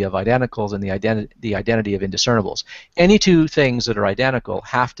indiscernibility of identicals and the identity of indiscernibles. Any two things that are identical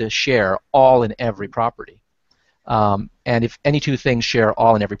have to share all in every property. And if any two things share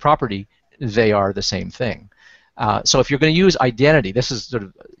all in every property, they are the same thing. So if you're going to use identity, this is sort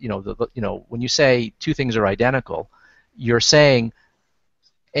of, when you say two things are identical, you're saying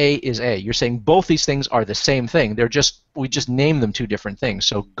A is A. You're saying both these things are the same thing. We just name them two different things.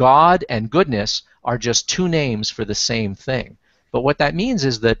 So God and goodness are just two names for the same thing. But what that means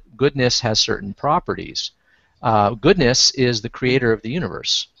is that goodness has certain properties. Goodness is the creator of the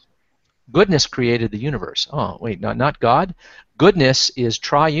universe. Goodness created the universe. Oh, wait, not God. Goodness is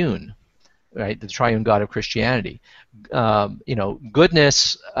triune, right? The triune God of Christianity.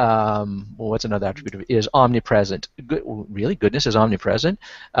 Goodness. What's another attribute? Is omnipresent. Really, goodness is omnipresent.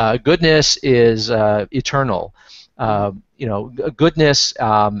 Goodness is eternal. Goodness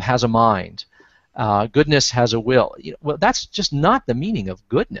has a mind. Goodness has a will. Well, that's just not the meaning of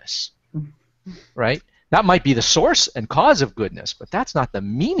goodness, right? That might be the source and cause of goodness, but that's not the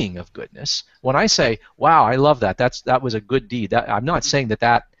meaning of goodness. When I say, "Wow, I love that. That was a good deed," I'm not saying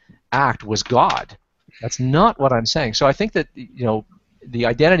that act was God. That's not what I'm saying. So I think that the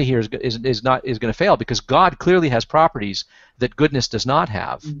identity here is going to fail because God clearly has properties that goodness does not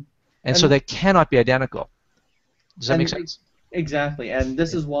have, and so they cannot be identical. Does that make sense? Exactly, and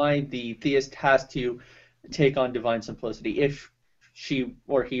this is why the theist has to take on divine simplicity if she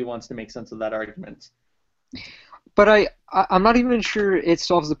or he wants to make sense of that argument. But I'm not even sure it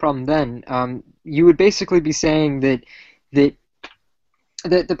solves the problem then. You would basically be saying that the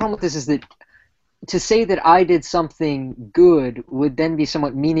problem with this is that to say that I did something good would then be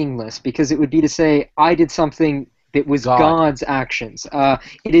somewhat meaningless, because it would be to say I did something that was God. God's actions.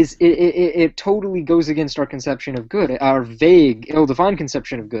 It totally goes against our conception of good, our vague, ill-defined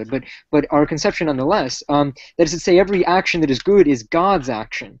conception of good, but our conception nonetheless. That is to say, every action that is good is God's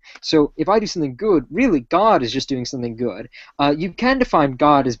action. So if I do something good, really God is just doing something good. You can define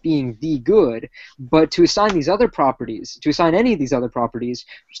God as being the good, but to assign these other properties, to assign any of these other properties,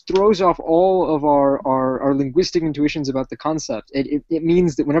 throws off all of our linguistic intuitions about the concept. It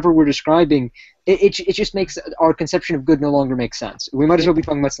means that whenever we're describing, it just makes our conception of good no longer make sense. We might as well be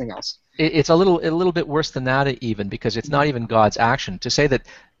talking about something else. It's a little bit worse than that even, because it's not even God's action. To say that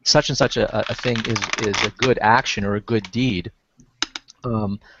such and such a thing is a good action or a good deed,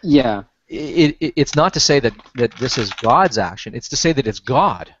 Yeah. it's not to say that this is God's action. It's to say that it's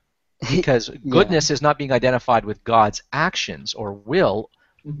God, because goodness is not being identified with God's actions or will.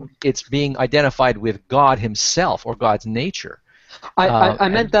 It's being identified with God Himself or God's nature. I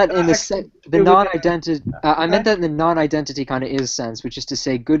meant that in the non-identity. I meant that in the non-identity kind of is sense, which is to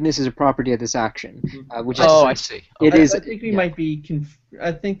say, goodness is a property of this action. Which is I see. It is. I think we might be.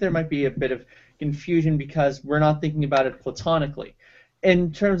 I think there might be a bit of confusion because we're not thinking about it platonically.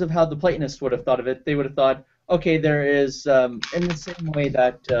 In terms of how the Platonists would have thought of it, they would have thought, okay, there is in the same way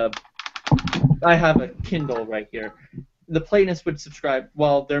that I have a Kindle right here. The Platonists would subscribe.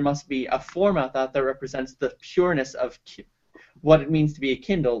 Well, there must be a format that represents the pureness of what it means to be a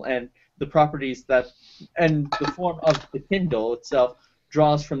Kindle, and the properties that, and the form of the Kindle itself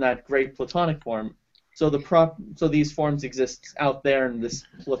draws from that great Platonic form. So so these forms exist out there in this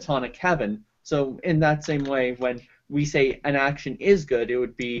Platonic heaven. So in that same way, when we say an action is good, it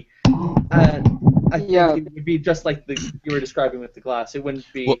would be, I think it would be just like you were describing with the glass. It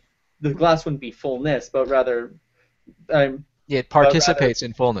wouldn't be, the glass wouldn't be fullness, but rather. It participates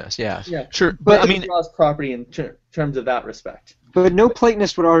in fullness, yes. Yeah, Sure, but I mean, it draws property in terms of that respect. But no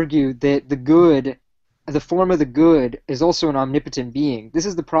Platonist would argue that the good, the form of the good, is also an omnipotent being. This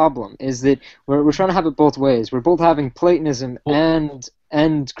is the problem: is that we're trying to have it both ways. We're both having Platonism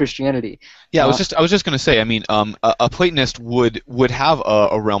and Christianity. Yeah, I was just going to say. I mean, a Platonist would have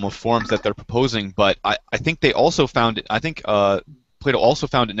a realm of forms that they're proposing, but I think they also found it. I think Plato also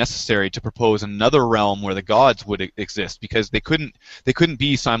found it necessary to propose another realm where the gods would exist, because they couldn't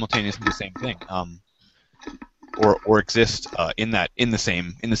be simultaneously the same thing, or exist in the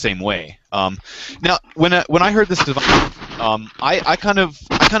same way. Now, when I heard this divine, I kind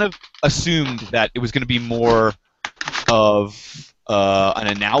of assumed that it was going to be more of an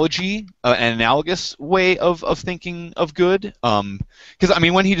analogous way of thinking of good. Because I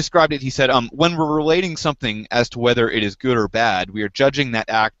mean, when he described it, he said, when we're relating something as to whether it is good or bad, we are judging that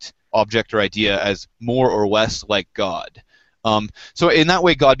act, object, or idea as more or less like God. So in that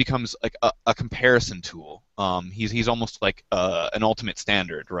way, God becomes like a comparison tool. He's almost like an ultimate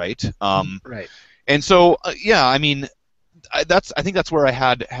standard, right? Right. And so, yeah, I mean, I think that's where I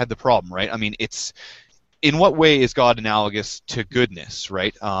had the problem, right? I mean, it's, in what way is God analogous to goodness,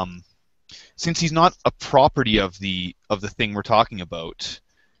 right? Since he's not a property of the thing we're talking about,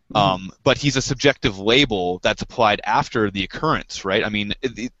 but he's a subjective label that's applied after the occurrence, right? I mean,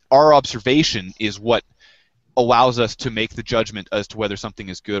 our observation is what allows us to make the judgment as to whether something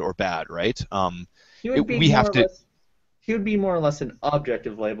is good or bad, right? He would be more or less an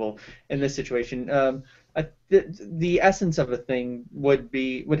objective label in this situation. The essence of a thing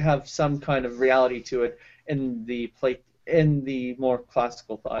would have some kind of reality to it in the more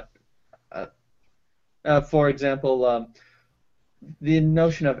classical thought. For example, the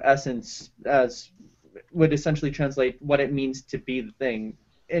notion of essence would essentially translate what it means to be the thing.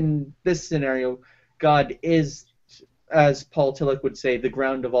 In this scenario, God is, as Paul Tillich would say, the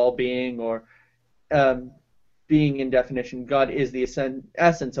ground of all being, or being in definition. God is the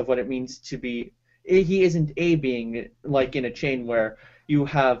essence of what it means to be. He isn't a being like in a chain where you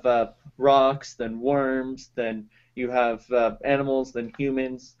have rocks, then worms, then you have animals, then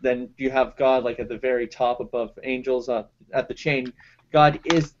humans, then you have God like at the very top above angels at the chain. God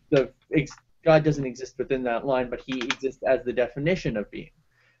doesn't exist within that line, but he exists as the definition of being.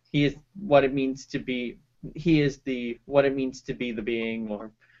 He is what it means to be. He is what it means to be the being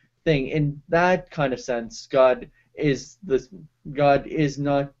or thing. In that kind of sense, God is the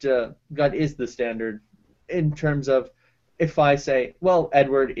standard. In terms of, if I say, well,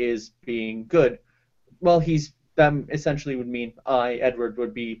 Edward is being good, well, essentially would mean Edward,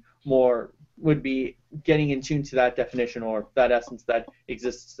 would be getting in tune to that definition or that essence that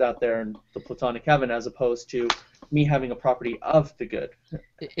exists out there in the Platonic heaven, as opposed to me having a property of the good.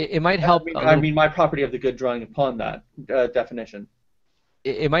 It might help. I mean, my property of the good drawing upon that definition.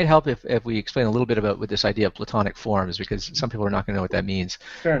 it might help if we explain a little bit about what this idea of Platonic forms, because some people are not going to know what that means.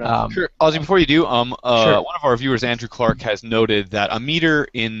 Fair enough. Sure, Ozzy. Before you do, Sure. one of our viewers, Andrew Clark, has noted that a meter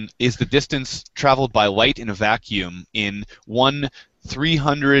is the distance traveled by light in a vacuum in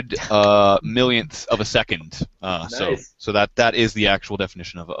 1/300 millionth of a second. Nice. So that is the actual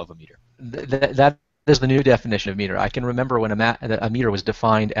definition of a meter. That is the new definition of meter. I can remember when a meter was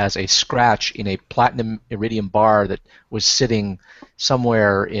defined as a scratch in a platinum iridium bar that was sitting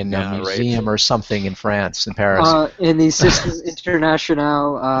somewhere in a museum or something in France, in Paris. In the Système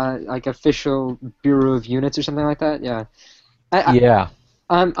International, like official Bureau of Units or something like that. Yeah. Yeah.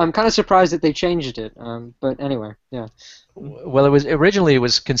 I'm kind of surprised that they changed it. But anyway, yeah. Well, it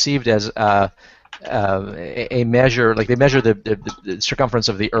was conceived as a measure, like they measure the circumference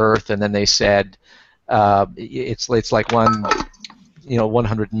of the Earth, and then they said it's like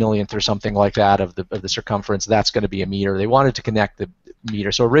 100 millionth or something like that of the circumference. That's going to be a meter. They wanted to connect the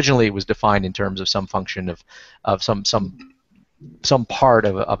meter. So originally it was defined in terms of some function of some part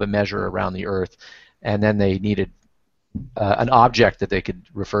of a measure around the Earth, and then they needed an object that they could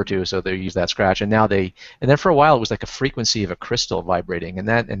refer to, so they use that scratch. And then for a while it was like a frequency of a crystal vibrating,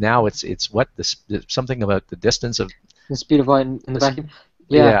 and now it's something about the distance of the speed of light in the vacuum.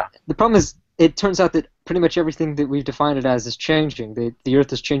 Yeah. The problem is, it turns out that pretty much everything that we've defined it as is changing. The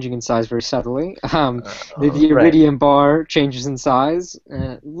Earth is changing in size very subtly. The iridium bar changes in size.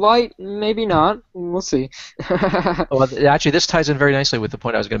 Light, maybe not. We'll see. Well, actually, this ties in very nicely with the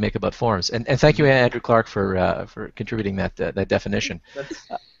point I was going to make about forms. And thank you, Andrew Clark, for contributing that definition.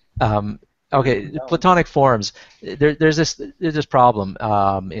 Okay, Platonic forms. There's this problem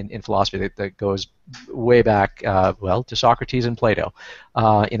in philosophy that goes way back, to Socrates and Plato.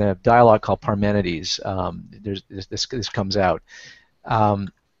 In a dialogue called Parmenides, this comes out.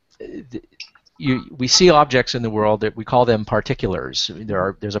 We see objects in the world that we call them particulars.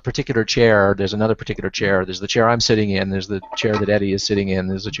 There's a particular chair. There's another particular chair. There's the chair I'm sitting in. There's the chair that Eddie is sitting in.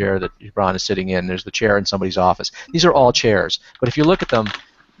 There's the chair that Ron is sitting in. There's the chair in somebody's office. These are all chairs. But if you look at them,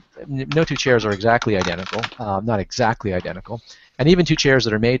 no two chairs are exactly identical, not exactly identical, and even two chairs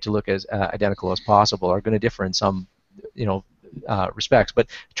that are made to look as identical as possible are going to differ in some, respects. But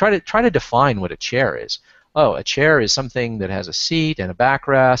try to define what a chair is. Oh, a chair is something that has a seat and a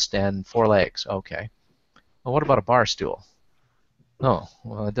backrest and 4 legs. Okay. Well, what about a bar stool? Oh,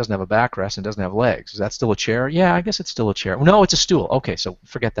 well, it doesn't have a backrest and doesn't have legs. Is that still a chair? Yeah, I guess it's still a chair. No, it's a stool. Okay, so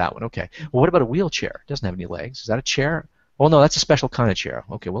forget that one. Okay. Well, what about a wheelchair? It doesn't have any legs. Is that a chair? Well, no, that's a special kind of chair.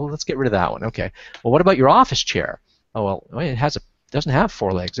 Okay, well, let's get rid of that one. Okay. Well, what about your office chair? Oh, well, it doesn't have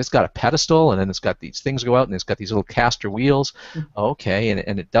 4 legs. It's got a pedestal, and then it's got these things go out, and it's got these little caster wheels. Okay,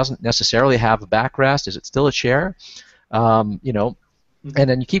 and it doesn't necessarily have a backrest. Is it still a chair? And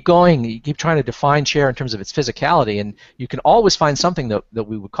then you keep going. You keep trying to define chair in terms of its physicality, and you can always find something that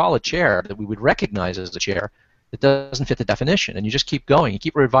we would call a chair, that we would recognize as a chair, that doesn't fit the definition, and you just keep going. You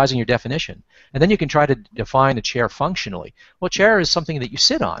keep revising your definition, and then you can try to define a chair functionally. Well, chair is something that you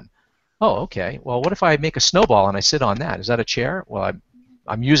sit on. Oh, okay. Well, what if I make a snowball and I sit on that? Is that a chair? Well,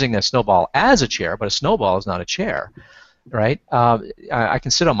 I'm using a snowball as a chair, but a snowball is not a chair, right? I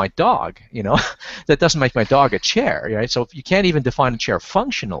can sit on my dog. That doesn't make my dog a chair, right? So if you can't even define a chair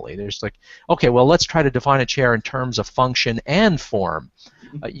functionally, there's like, okay, well, let's try to define a chair in terms of function and form.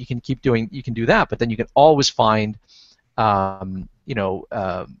 You can do that, but then you can always find,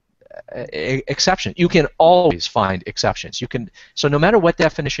 exceptions. You can always find exceptions. So no matter what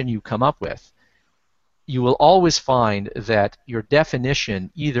definition you come up with, you will always find that your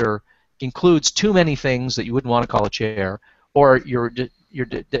definition either includes too many things that you wouldn't want to call a chair, or your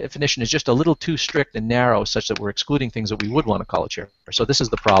definition is just a little too strict and narrow, such that we're excluding things that we would want to call a chair. So this is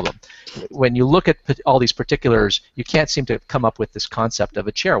the problem. When you look at all these particulars, you can't seem to come up with this concept of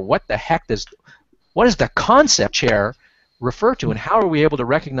a chair. What does the concept chair refer to, and how are we able to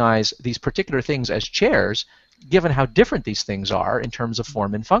recognize these particular things as chairs, given how different these things are in terms of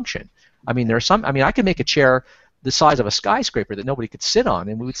form and function? I mean, I could make a chair the size of a skyscraper that nobody could sit on,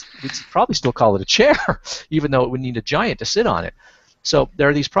 and we'd probably still call it a chair, even though it would need a giant to sit on it. So there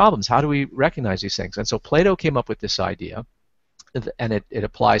are these problems. How do we recognize these things? And so Plato came up with this idea, and it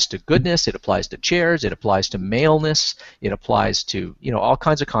applies to goodness, it applies to chairs, it applies to maleness, it applies to all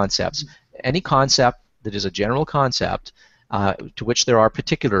kinds of concepts. Any concept that is a general concept to which there are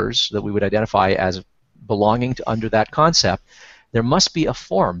particulars that we would identify as belonging to under that concept, there must be a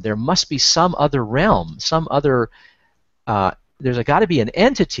form. There must be some other realm, some other. There's got to be an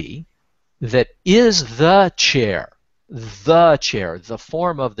entity that is the chair. the chair, the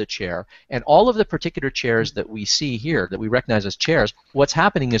form of the chair, and all of the particular chairs that we see here, that we recognize as chairs, what's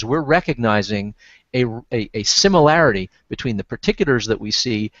happening is we're recognizing a similarity between the particulars that we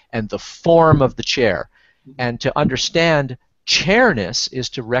see and the form of the chair. And to understand chairness is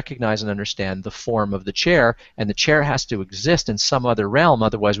to recognize and understand the form of the chair, and the chair has to exist in some other realm,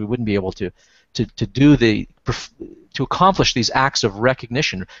 otherwise we wouldn't be able to accomplish these acts of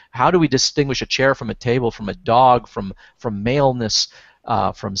recognition. How do we distinguish a chair from a table, from a dog, from maleness,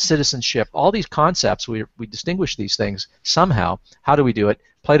 from citizenship? All these concepts, we distinguish these things somehow. How do we do it?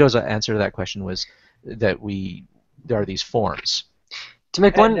 Plato's answer to that question was that there are these forms. To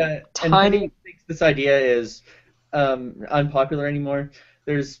make one tiny... And thinks this idea is unpopular anymore.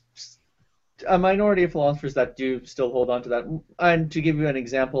 There's a minority of philosophers that do still hold on to that. And to give you an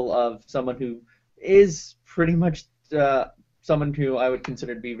example of someone who is pretty much someone who I would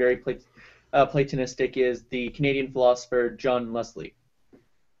consider to be very Platonistic is the Canadian philosopher John Leslie.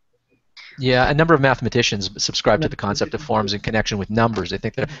 Yeah, a number of mathematicians subscribe to the concept of forms in connection with numbers. They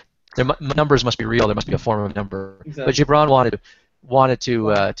think that numbers must be real. There must be a form of number. Exactly. But Gibran wanted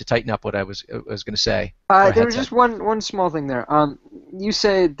to tighten up what I was going to say. There was just one small thing there. You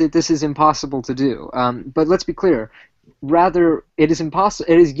say that this is impossible to do, but let's be clear. Rather, it is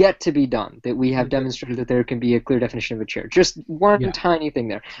impossible. It is yet to be done that we have demonstrated that there can be a clear definition of a chair. Just one tiny thing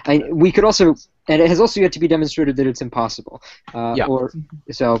there. We could also, and it has also yet to be demonstrated that it's impossible.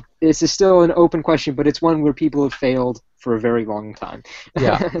 So this is still an open question, but it's one where people have failed for a very long time.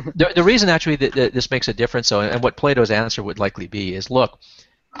 Yeah. The reason actually that this makes a difference, though, and what Plato's answer would likely be, is look,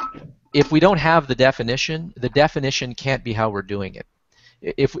 if we don't have the definition can't be how we're doing it.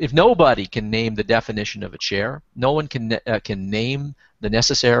 If nobody can name the definition of a chair, no one can name the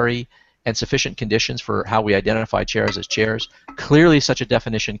necessary and sufficient conditions for how we identify chairs as chairs, clearly such a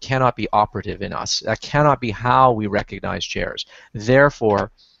definition cannot be operative in us. That cannot be how we recognize chairs.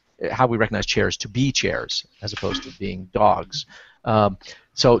 Therefore, how we recognize chairs to be chairs as opposed to being dogs.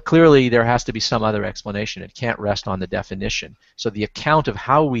 So clearly there has to be some other explanation. It can't rest on the definition. So the account of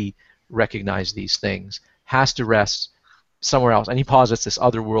how we recognize these things has to rest somewhere else, and he posits this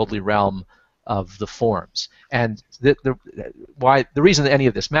otherworldly realm of the forms. And the reason that any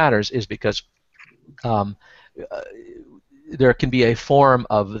of this matters is because there can be a form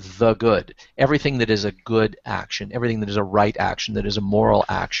of the good. Everything that is a good action, everything that is a right action, that is a moral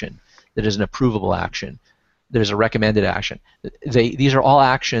action, that is an approvable action, that is a recommended action. These are all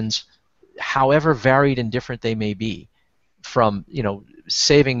actions, however varied and different they may be, from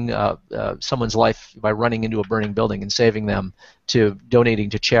saving someone's life by running into a burning building and saving them, to donating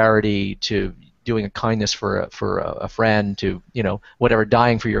to charity, to doing a kindness for a friend, to whatever,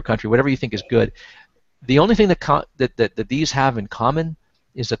 dying for your country, whatever you think is good. The only thing that these have in common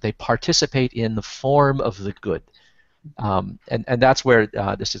is that they participate in the form of the good, and that's where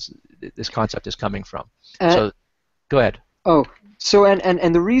this concept is coming from. So, go ahead. Oh, so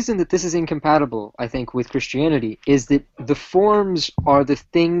and the reason that this is incompatible, I think, with Christianity is that the forms are the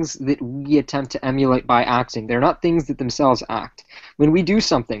things that we attempt to emulate by acting. They're not things that themselves act. When we do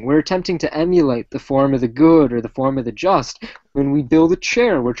something, we're attempting to emulate the form of the good or the form of the just. When we build a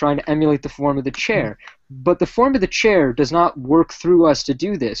chair, we're trying to emulate the form of the chair. But the form of the chair does not work through us to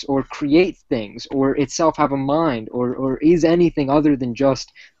do this, or create things, or itself have a mind, or is anything other than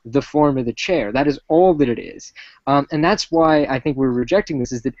just the form of the chair. That is all that it is. And that's why I think we're rejecting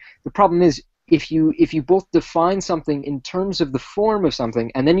this, is that the problem is, if you both define something in terms of the form of something,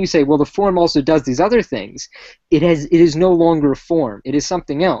 and then you say, well, the form also does these other things, it is no longer a form. It is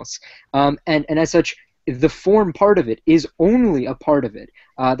something else. And as such, the form part of it is only a part of it.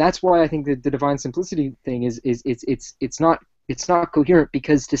 That's why I think that the divine simplicity thing it's not coherent,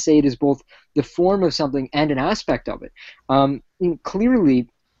 because to say it is both the form of something and an aspect of it, clearly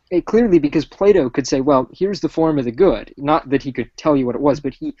because Plato could say, well, here's the form of the good. Not that he could tell you what it was,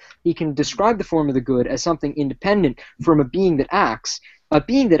 but he can describe the form of the good as something independent from a being that acts. A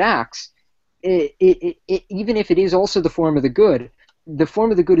being that acts, even if it is also the form of the good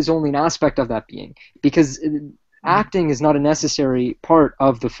is only an aspect of that being, because acting is not a necessary part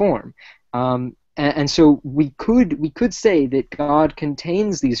of the form. And so we could say that God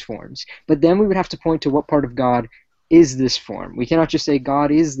contains these forms, but then we would have to point to what part of God is this form. We cannot just say God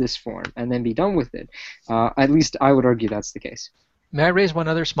is this form and then be done with it. At least I would argue that's the case. May I raise one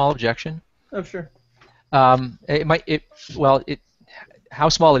other small objection? Oh, sure. How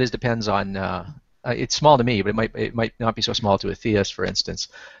small it is depends on. It's small to me, but it might not be so small to a theist, for instance.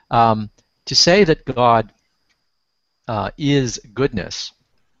 To say that God is goodness,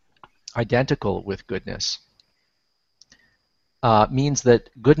 identical with goodness, means that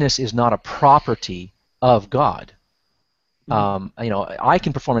goodness is not a property of God. I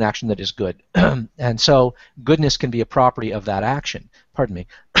can perform an action that is good, and so goodness can be a property of that action. Pardon me,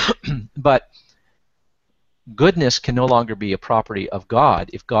 but goodness can no longer be a property of God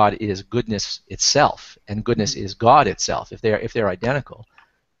if God is goodness itself, and goodness is God itself. If they're identical,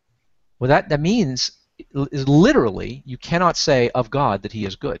 well, that means is literally you cannot say of God that He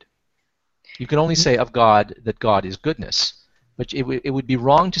is good. You can only say of God that God is goodness, but it would be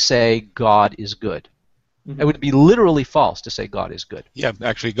wrong to say God is good. It would be literally false to say God is good. Yeah,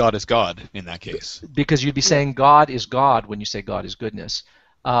 actually, God is God in that case. Because you'd be saying God is God when you say God is goodness.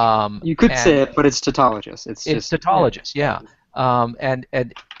 You could say it, but it's tautologous. It's just tautologous, yeah.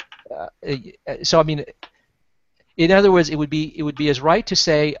 So I mean, in other words, it would be as right to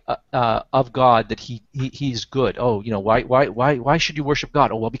say of God that he's good. Oh, why should you worship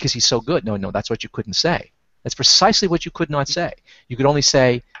God? Oh, well, because He's so good. No, that's what you couldn't say. That's precisely what you could not say. You could only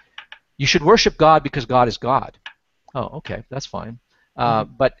say, you should worship God because God is God. Oh, okay, that's fine.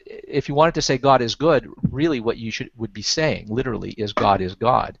 But if you wanted to say God is good, really what you would be saying, literally, is God is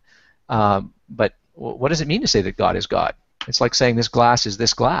God. But what does it mean to say that God is God? It's like saying this glass is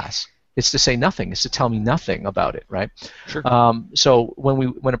this glass. It's to say nothing. It's to tell me nothing about it, right? Sure. So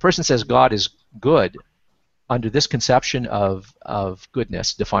when a person says God is good, under this conception of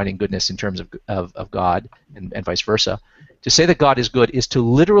goodness, defining goodness in terms of God and vice versa, to say that God is good is to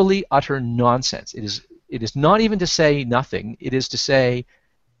literally utter nonsense. It is not even to say nothing. It is to say,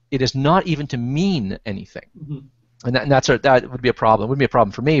 it is not even to mean anything. And that would be a problem. It wouldn't be a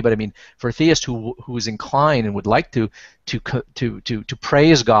problem for me, but I mean, for a theist who is inclined and would like to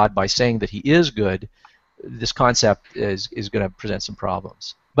praise God by saying that He is good, this concept is going to present some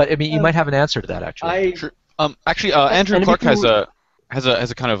problems. But I mean, you might have an answer to that, actually. Sure. Andrew Clark has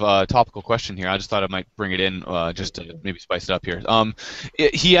a kind of topical question here. I just thought I might bring it in just to maybe spice it up here.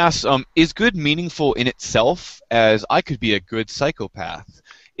 He asks, is good meaningful in itself, as I could be a good psychopath?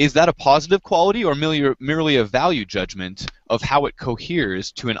 Is that a positive quality or merely a value judgment of how it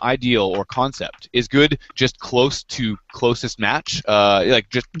coheres to an ideal or concept? Is good just close to closest match? He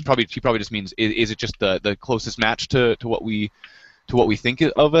probably just means, is it just the closest match to what we think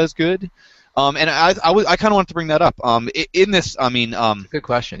of as good? And I kind of wanted to bring that up. In this, I mean, good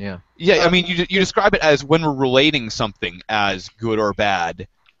question. Yeah. Yeah, I mean, you describe it as when we're relating something as good or bad.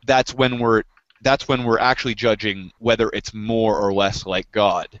 That's when we're actually judging whether it's more or less like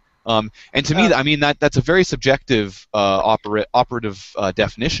God. And to me, I mean, that's a very subjective operative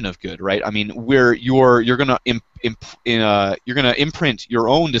definition of good, right? I mean, where you're gonna imprint your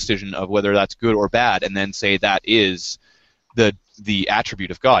own decision of whether that's good or bad, and then say that is the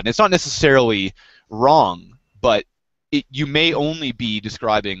attribute of God. And it's not necessarily wrong, but you may only be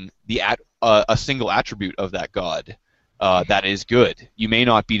describing a single attribute of that God that is good. You may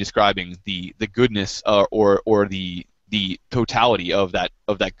not be describing the goodness or the totality of that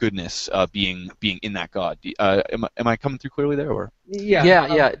goodness being in that God. Am I coming through clearly there, or?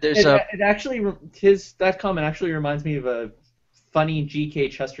 Yeah. There's that comment actually reminds me of a funny G.K.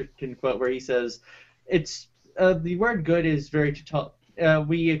 Chesterton quote where he says, "It's the word good is very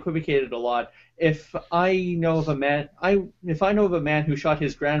we equivocated a lot. If I know of a man who shot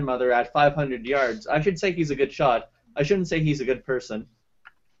his grandmother at 500 yards, I should say he's a good shot. I shouldn't say he's a good person."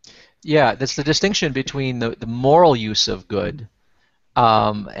 Yeah, that's the distinction between the moral use of good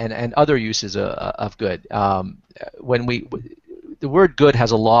and other uses of good. The word good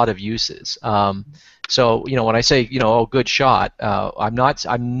has a lot of uses. So when I say good shot, I'm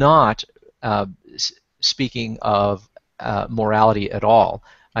not speaking of morality at all.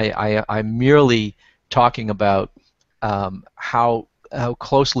 I'm merely talking about how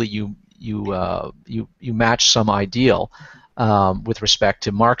closely you match some ideal with respect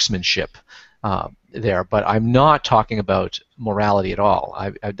to marksmanship there, but I'm not talking about morality at all.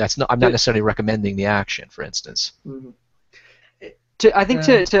 I'm not necessarily recommending the action, for instance.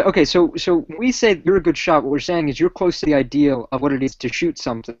 Okay, so when we say you're a good shot, what we're saying is you're close to the ideal of what it is to shoot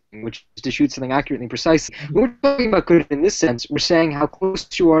something, which is to shoot something accurately and precisely. When we're talking about good in this sense, we're saying how close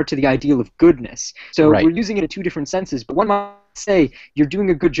you are to the ideal of goodness. So Right. We're using it in two different senses, but one might say you're doing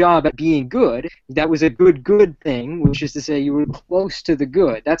a good job at being good. That was a good thing, which is to say you were close to the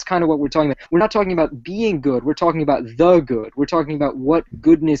good. That's kind of what we're talking about. We're not talking about being good. We're talking about the good. We're talking about what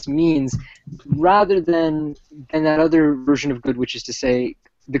goodness means, rather than that other version of good, which is to say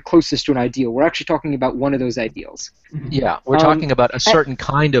the closest to an ideal. We're actually talking about one of those ideals. Yeah, we're talking about a certain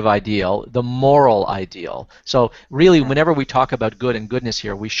kind of ideal, the moral ideal. So really, whenever we talk about good and goodness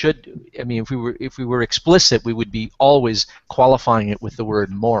here, we should, I mean, if we were explicit, we would be always qualifying it with the word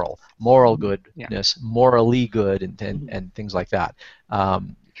moral goodness, morally good, and things like that.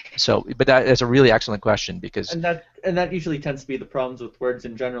 So, but that's a really excellent question because And that usually tends to be the problems with words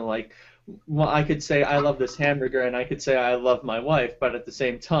in general. Like, well, I could say I love this hamburger, and I could say I love my wife, but at the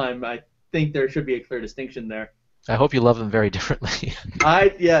same time, I think there should be a clear distinction there. I hope you love them very differently.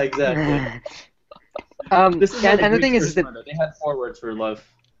 Yeah, exactly. This is and the thing is that they had 4 words for love.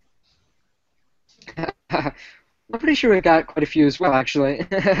 I'm pretty sure we got quite a few as well, actually.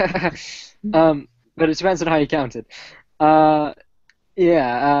 But it depends on how you count it.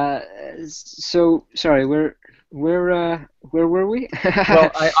 So sorry, where were we?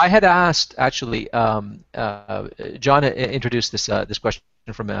 Well, I had asked actually. John introduced this question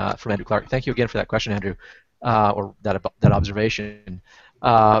from Andrew Clark. Thank you again for that question, Andrew, or that observation.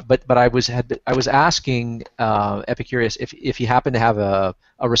 But I was asking Epicurus if he happened to have a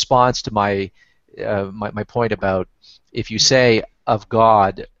response to my point about if you say of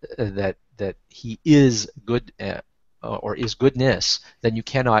God that he is good or is goodness, then you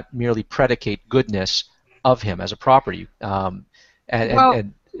cannot merely predicate goodness of him as a property. And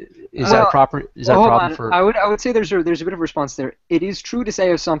is that a proper? Is that a problem for? I would say there's a bit of a response there. It is true to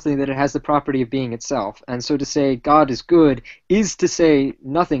say of something that it has the property of being itself, and so to say God is good is to say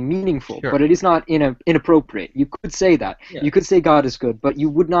nothing meaningful, Sure. but it is not inappropriate. You could say that. Yeah. You could say God is good, but you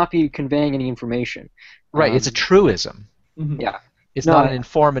would not be conveying any information. Right, it's a truism. Mhm. Yeah. It's No, not an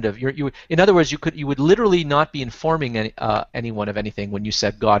informative. In other words, you would literally not be informing anyone of anything when you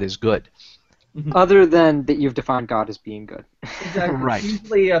said God is good. Other than that you've defined God as being good. Exactly. Right.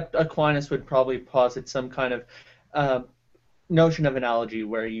 Usually, Aquinas would probably posit some kind of notion of analogy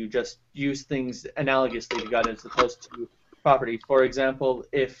where you just use things analogously to God as opposed to property. For example,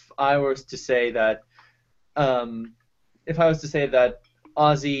 if I was to say that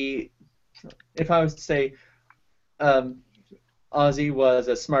Ozzy was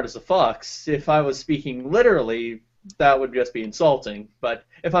as smart as a fox, if I was speaking literally, that would just be insulting. But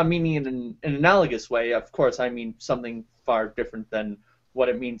if I'm meaning it in an analogous way, of course I mean something far different than what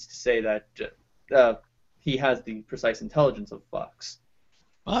it means to say that he has the precise intelligence of a fox.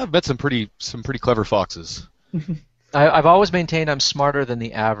 I bet some pretty clever foxes. I've always maintained I'm smarter than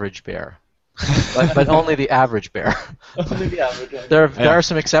the average bear, but only the average bear. Only the average. There are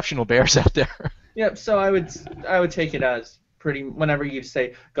some exceptional bears out there. Yep. So I would take it as pretty. Whenever you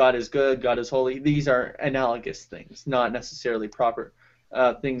say God is good, God is holy, these are analogous things, not necessarily proper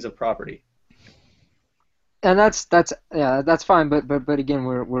things of property. And that's fine, but again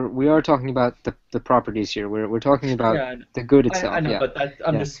we are talking about the properties here. We're talking about the good itself. I know, yeah. but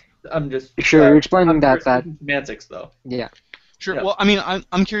I'm just Sure, you're explaining that semantics though. Yeah. Sure. Yeah. Well, I mean,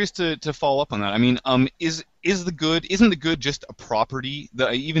 I'm curious to follow up on that. I mean, isn't the good just a property?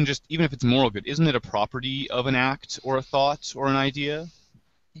 Even if it's moral good, isn't it a property of an act or a thought or an idea?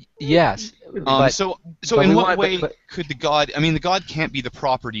 Yes. So in what way could the God? I mean, the God can't be the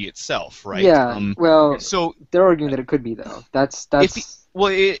property itself, right? Yeah. Well, so they're arguing that it could be though. That's.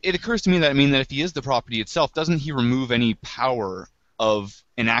 It occurs to me that if he is the property itself, doesn't he remove any power of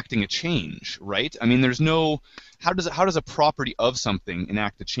enacting a change, right? I mean, there's no. How does a property of something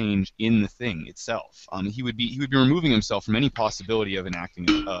enact a change in the thing itself? He would be removing himself from any possibility of enacting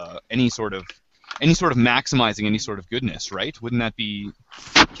any sort of maximizing any sort of goodness, right? Wouldn't that be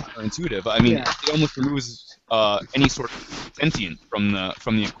counterintuitive? I mean, it almost removes any sort of sentience from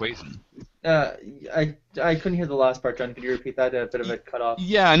the equation. I couldn't hear the last part, John. Could you repeat that? A bit of a cut off.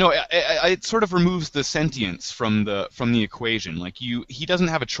 Yeah, no, it sort of removes the sentience from the equation. Like he doesn't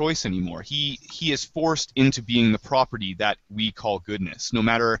have a choice anymore. He is forced into being the property that we call goodness, no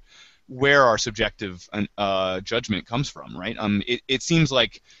matter where our subjective judgment comes from, right? It seems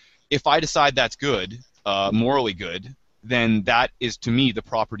like if I decide that's good, morally good, then that is to me the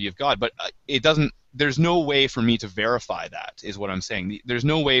property of God. But it doesn't. There's no way for me to verify that, is what I'm saying. There's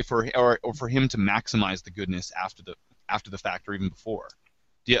no way for him to maximize the goodness after the fact or even before.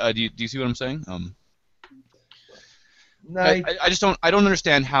 Do you see what I'm saying? I just don't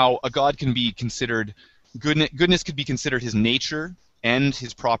understand how a God can be considered goodness could be considered his nature and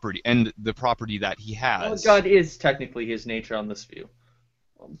his property and the property that he has. Well, God is technically his nature on this view.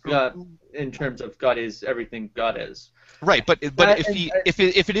 God, in terms of God is everything God is. Right, but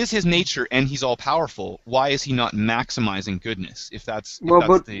if it is his nature and he's all powerful, why is he not maximizing goodness?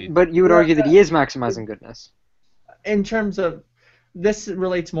 But you would argue that he is maximizing goodness. In terms of this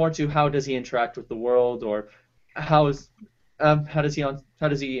relates more to how does he interact with the world, or how does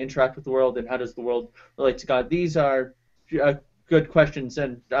he interact with the world, and how does the world relate to God? These are good questions,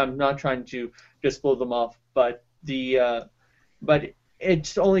 and I'm not trying to just blow them off, but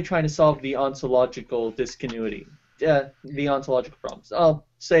it's only trying to solve the ontological discontinuity, the ontological problems. I'll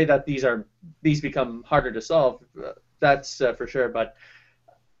say that these become harder to solve. That's for sure. But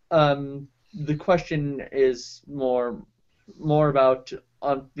the question is more about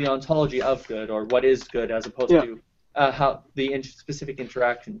the ontology of good, or what is good, as opposed Yeah. to how the specific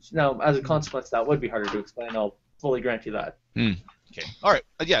interactions. Now, as a consequence, that would be harder to explain. I'll fully grant you that. Okay. All right.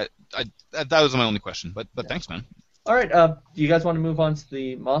 Yeah. That was my only question. But thanks, man. All right. Do you guys want to move on to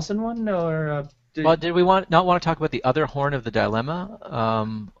the Mawson one, or Well, did we not want to talk about the other horn of the dilemma?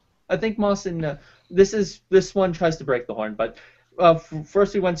 I think Mawson. This one tries to break the horn, but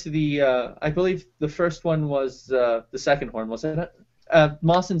first we went to the. I believe the first one was the second horn, wasn't it?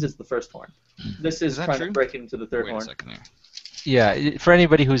 Mawson's is the first horn. This is that trying true? to break into the third Wait horn. a second there. Yeah, for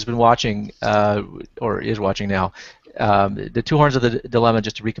anybody who's been watching or is watching now, the two horns of the dilemma,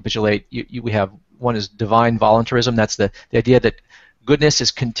 just to recapitulate, we have one is divine voluntarism. That's the idea that goodness is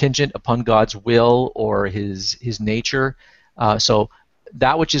contingent upon God's will or his nature. So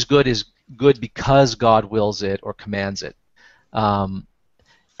that which is good because God wills it or commands it. And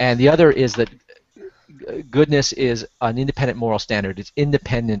the other is that goodness is an independent moral standard. It's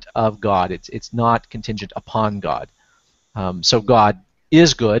independent of God. It's not contingent upon God. So God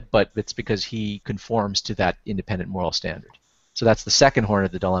is good, but it's because he conforms to that independent moral standard. So that's the second horn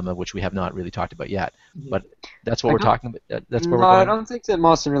of the dilemma, which we have not really talked about yet. But that's what we're talking about. That's where we're going. I don't think that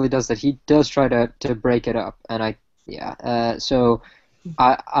Mawson really does that. He does try to break it up, and so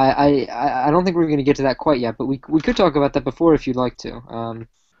I don't think we're going to get to that quite yet. But we could talk about that before if you'd like to.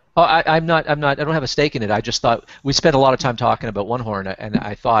 Oh, I don't have a stake in it. I just thought we spent a lot of time talking about one horn, and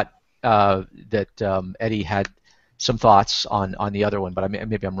I thought that Eddie had some thoughts on the other one, but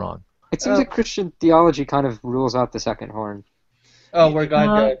maybe I'm wrong. It seems like Christian theology kind of rules out the second horn. Oh, where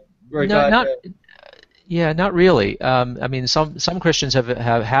God. Not really. I mean, some Christians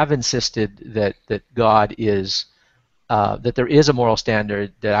have insisted that God is that there is a moral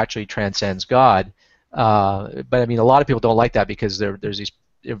standard that actually transcends God. But I mean, a lot of people don't like that because there's these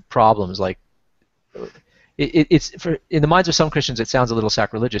problems. Like it's in the minds of some Christians, it sounds a little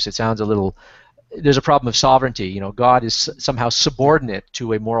sacrilegious. It sounds a little. There's a problem of sovereignty. You know, God is somehow subordinate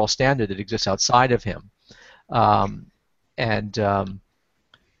to a moral standard that exists outside of him.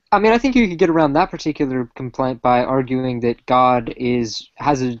 I mean, I think you could get around that particular complaint by arguing that God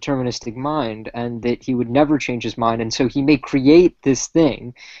has a deterministic mind and that he would never change his mind, and so he may create this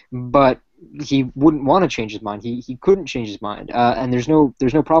thing, but he wouldn't want to change his mind. He couldn't change his mind, and there's no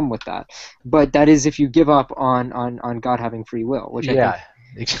problem with that. But that is if you give up on God having free will, which I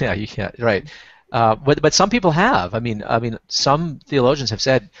think, you can't, right. But some people have. I mean, some theologians have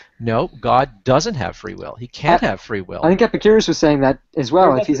said, no, God doesn't have free will. He can't have free will. I think Epicurus was saying that as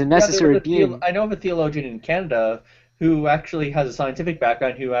well. If he's a necessary being. I know of a theologian in Canada who actually has a scientific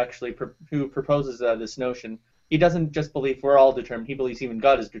background who actually who proposes this notion. He doesn't just believe we're all determined. He believes even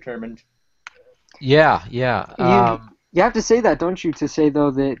God is determined. Yeah. You have to say that, don't you, to say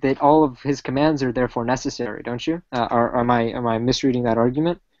though that all of his commands are therefore necessary, don't you? Am I misreading that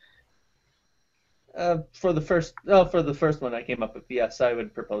argument? For the first one I came up with, yes, I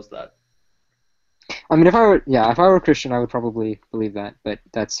would propose that. I mean, if I were a Christian, I would probably believe that, but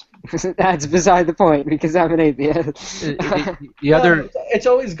that's beside the point because I'm an atheist. It's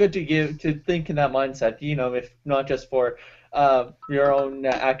always good to think in that mindset. You know, if not just for your own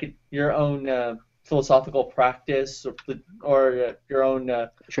philosophical practice or your own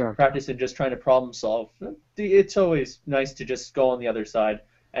practice in just trying to problem solve. It's always nice to just go on the other side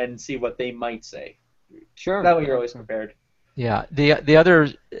and see what they might say. Sure. That way you're always prepared. Yeah. The other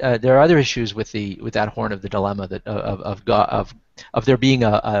there are other issues with that horn of the dilemma that of God of there being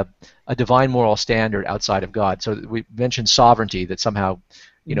a divine moral standard outside of God. So we mentioned sovereignty, that somehow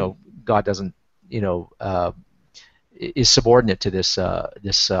God doesn't is subordinate to this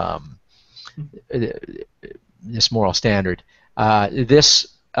moral standard. This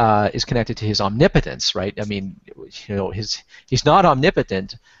is connected to his omnipotence, right? I mean, he's not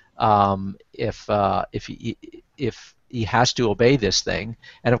omnipotent if he has to obey this thing,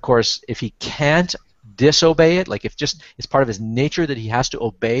 and of course, if he can't disobey it, like if just it's part of his nature that he has to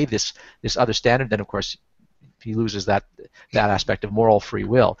obey this other standard, then of course he loses that aspect of moral free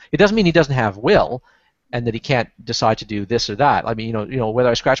will. It doesn't mean he doesn't have will, and that he can't decide to do this or that. I mean, whether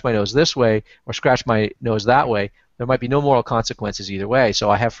I scratch my nose this way or scratch my nose that way, there might be no moral consequences either way.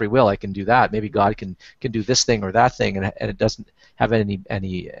 So I have free will; I can do that. Maybe God can do this thing or that thing, and it doesn't have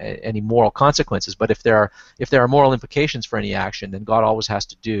any moral consequences. But if there are moral implications for any action, then God always has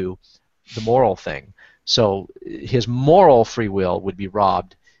to do the moral thing. So his moral free will would be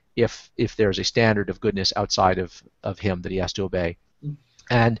robbed if there's a standard of goodness outside of him that he has to obey.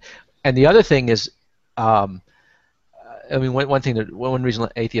 And the other thing is, I mean, one reason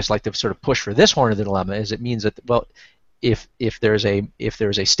atheists like to sort of push for this horn of the dilemma is it means that, well, if there's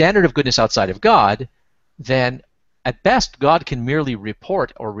a standard of goodness outside of God, then at best God can merely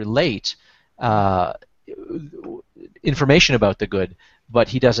report or relate information about the good, but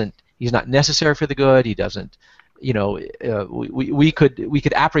he's not necessary for the good. He doesn't, we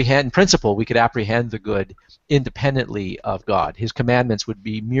could apprehend, in principle, we could apprehend the good independently of God. His commandments would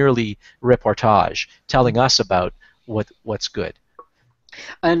be merely reportage, telling us about what's good.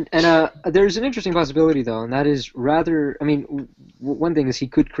 And there's an interesting possibility, though, and that is one thing is he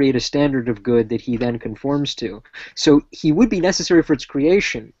could create a standard of good that he then conforms to. So he would be necessary for its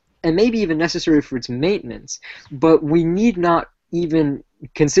creation, and maybe even necessary for its maintenance, but we need not even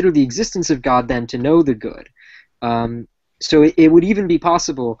consider the existence of God then to know the good. So it would even be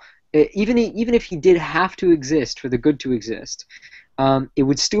possible, even if he did have to exist for the good to exist, it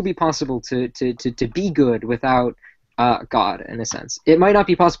would still be possible to be good without God, in a sense. It might not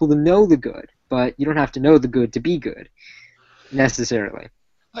be possible to know the good, but you don't have to know the good to be good, necessarily.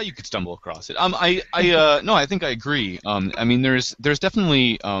 You could stumble across it. I think I agree. There's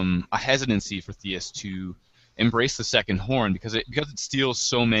definitely a hesitancy for theists to embrace the second horn because it steals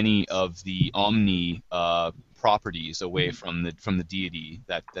so many of the omni properties away from the deity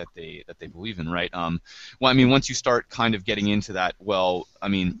that they believe in, right? Once you start kind of getting into that,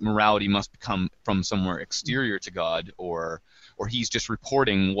 morality must come from somewhere exterior to God, or he's just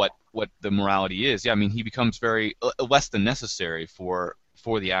reporting what the morality is. Yeah, he becomes very less than necessary for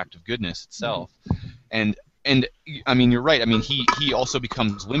the act of goodness itself, and you're right. He also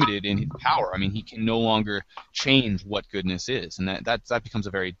becomes limited in his power. He can no longer change what goodness is, and that becomes a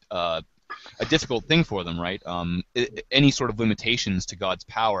very a difficult thing for them, right? Any sort of limitations to God's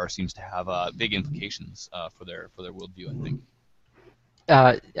power seems to have big implications for their worldview, I think.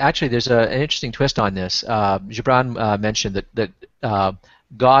 Actually, there's an interesting twist on this. Gibran mentioned that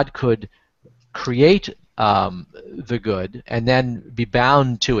God could create the good and then be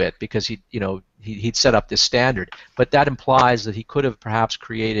bound to it because he'd set up this standard. But that implies that he could have perhaps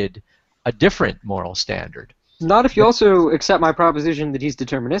created a different moral standard. Not if you also accept my proposition that he's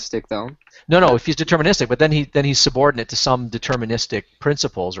deterministic, though. No, if he's deterministic, but then he's subordinate to some deterministic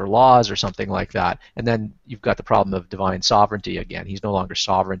principles or laws or something like that, and then you've got the problem of divine sovereignty again. He's no longer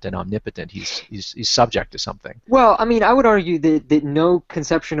sovereign and omnipotent. He's subject to something. Well, I would argue that no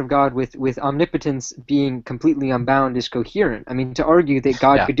conception of God with omnipotence being completely unbound is coherent. To argue that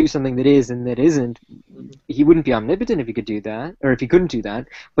God could do something that is and that isn't, he wouldn't be omnipotent if he could do that, or if he couldn't do that.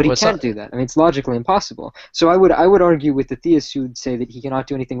 But he can't do that. It's logically impossible. So I would argue with the theists who would say that he cannot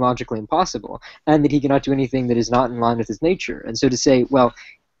do anything logically impossible, and that he cannot do anything that is not in line with his nature. And so to say, well,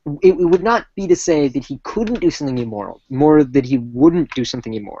 it would not be to say that he couldn't do something immoral, more that he wouldn't do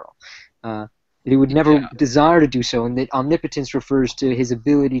something immoral. That he would never desire to do so, and that omnipotence refers to his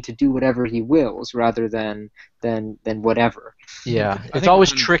ability to do whatever he wills, rather than whatever. Yeah, it's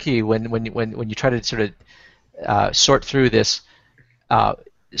always tricky when you try to sort of sort through this. A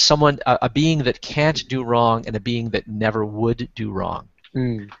being that can't do wrong and a being that never would do wrong.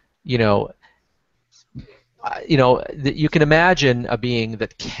 You can imagine a being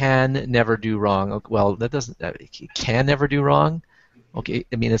that can never do wrong. Well, that doesn't. Can never do wrong. Okay,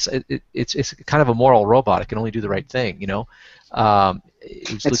 it's kind of a moral robot. It can only do the right thing.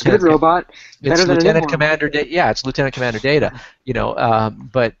 It's a good robot. It's Lieutenant Commander. It's Lieutenant Commander Data.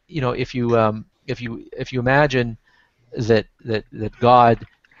 But if you imagine that God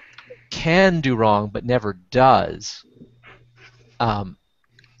can do wrong but never does,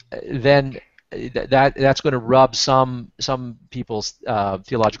 then that's going to rub some people's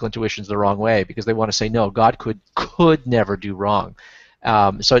theological intuitions the wrong way, because they want to say, no, God could never do wrong.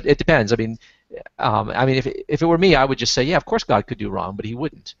 So it depends. If it were me, I would just say, yeah, of course God could do wrong, but he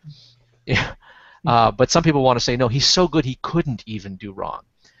wouldn't. But some people want to say, no, he's so good he couldn't even do wrong.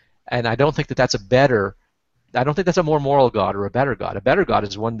 And I don't think that's a more moral God or a better God. A better God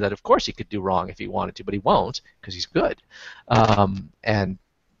is one that, of course, he could do wrong if he wanted to, but he won't because he's good.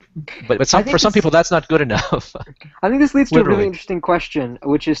 But for some people, that's not good enough. I think this leads to a really interesting question,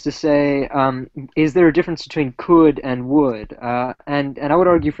 which is to say, is there a difference between could and would? And I would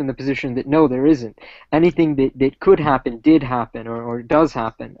argue from the position that no, there isn't. Anything that could happen, did happen, or does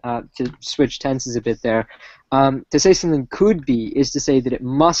happen, to switch tenses a bit there. To say something could be is to say that it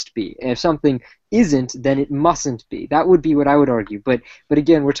must be. If something isn't, then it mustn't be. That would be what I would argue. But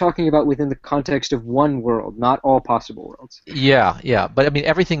again, we're talking about within the context of one world, not all possible worlds. Yeah. But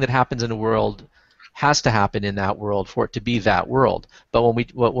everything that happens in a world has to happen in that world for it to be that world. But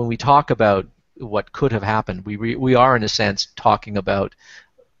when we talk about what could have happened, we are in a sense talking about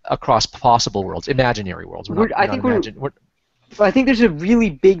across possible worlds, imaginary worlds. I think there's a really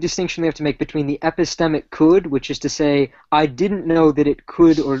big distinction we have to make between the epistemic could, which is to say, I didn't know that it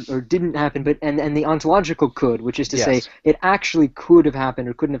could or didn't happen, and the ontological could, which is to say, Yes. it actually could have happened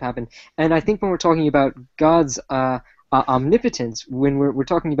or couldn't have happened. And I think when we're talking about God's omnipotence, when we're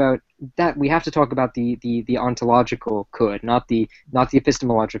talking about that, we have to talk about the ontological could, not the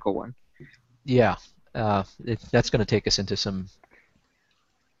epistemological one. Yeah, that's going to take us into some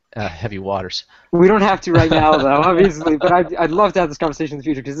heavy waters. We don't have to right now, though, obviously, but I'd love to have this conversation in the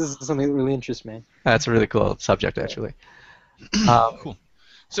future because this is something that really interests me. That's a really cool subject, actually. Cool.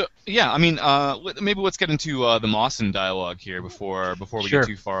 So yeah, I mean, maybe let's get into the Mawson dialogue here before we Sure. get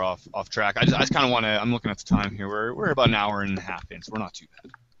too far off track. I just kind of want to. I'm looking at the time here. We're about an hour and a half in, so we're not too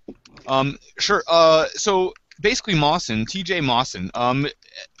bad. Sure. So basically, Mawson, T.J. Mawson.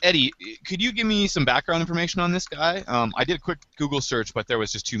 Eddie, could you give me some background information on this guy? I did a quick Google search, but there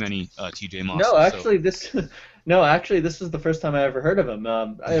was just too many T.J. Mawson. No, actually, this was the first time I ever heard of him.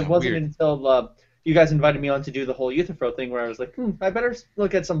 It wasn't weird. until you guys invited me on to do the whole Euthyphro thing where I was like, I better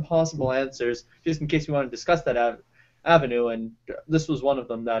look at some possible answers just in case we want to discuss that avenue, and this was one of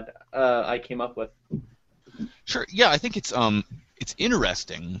them that I came up with. Sure. Yeah, I think it's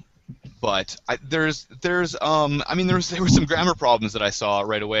interesting, but there were some grammar problems that I saw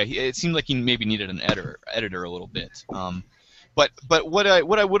right away. It seemed like he maybe needed an editor a little bit. But what I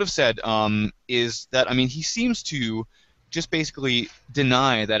would have said is that he seems to just basically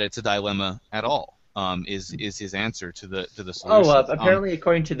deny that it's a dilemma at all. Is his answer to the solution? Oh, apparently,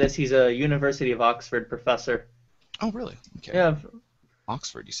 according to this, he's a University of Oxford professor. Oh, really? Okay. Yeah.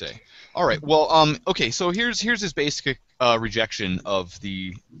 Oxford, you say? All right. Well, okay. So here's his basic rejection of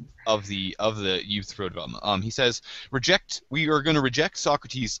the Euthyphro dilemma. He says, we are going to reject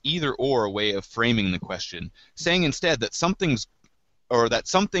Socrates' either-or way of framing the question, saying instead that some things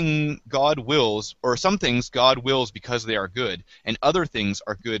God wills, or some things God wills because they are good, and other things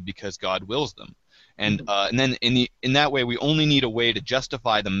are good because God wills them. And then in that way, we only need a way to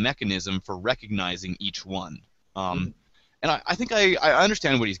justify the mechanism for recognizing each one. And I think I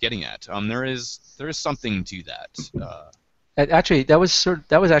understand what he's getting at. There is something to that. Actually, that was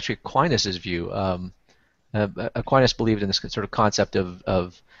actually Aquinas' view. Aquinas believed in this sort of concept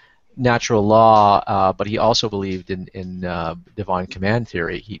of natural law, but he also believed in divine command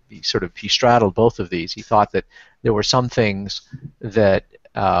theory. He straddled both of these. He thought that there were some things that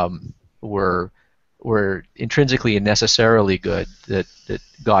were intrinsically and necessarily good that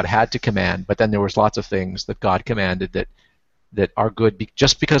God had to command, but then there was lots of things that God commanded that are good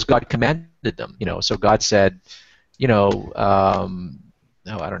just because God commanded them. So God said, I don't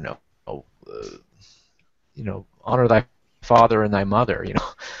know, honor thy father and thy mother. He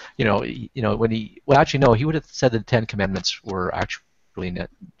would have said the Ten Commandments were actually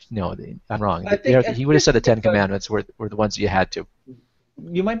I'm wrong. He would have said the Ten Commandments were the ones you had to.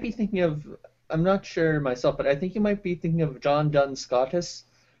 You might be thinking of, I'm not sure myself, but I think you might be thinking of John Duns Scotus.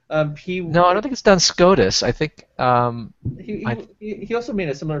 No, I don't think it's Duns Scotus. I think he also made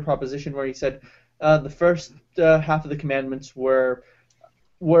a similar proposition where he said the first half of the commandments were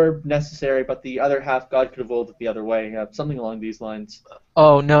necessary, but the other half God could have willed it the other way, something along these lines.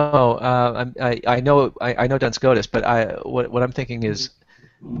 Oh no, I know Duns Scotus, but what I'm thinking is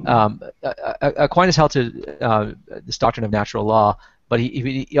Aquinas held to this doctrine of natural law, but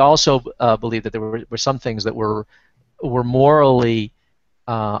he also believed that there were some things that were morally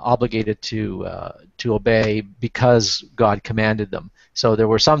obligated to obey because God commanded them. So there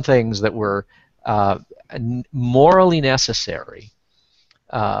were some things that were morally necessary,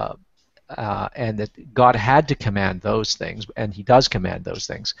 and that God had to command those things, and He does command those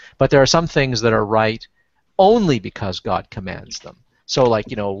things. But there are some things that are right only because God commands them. So, like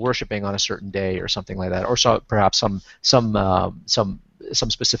worshiping on a certain day or something like that, or perhaps some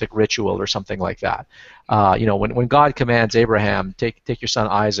specific ritual or something like that. When God commands Abraham, take your son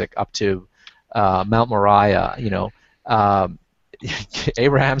Isaac up to Mount Moriah,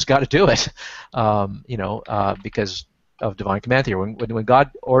 Abraham's got to do it, because of divine command theory. When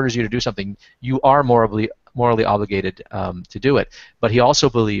God orders you to do something, you are morally obligated to do it. But he also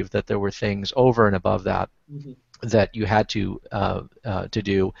believed that there were things over and above that that you had to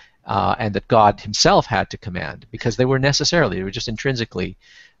do, and that God Himself had to command because they were just intrinsically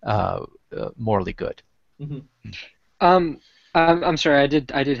morally good. I'm sorry, I did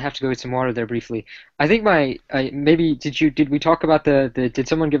have to go get some water there briefly. I think maybe did we talk about did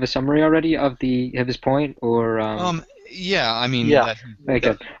someone give a summary already of his point or Yeah, Yeah. Very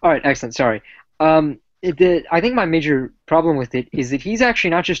good. All right, excellent. Sorry. I think my major problem with it is that he's actually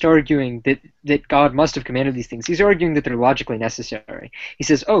not just arguing that God must have commanded these things. He's arguing that they're logically necessary. He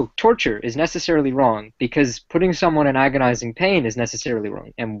says, oh, torture is necessarily wrong because putting someone in agonizing pain is necessarily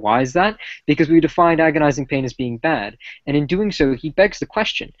wrong. And why is that? Because we defined agonizing pain as being bad. And in doing so, he begs the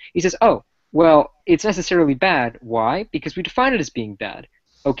question. He says, oh, well, it's necessarily bad. Why? Because we define it as being bad.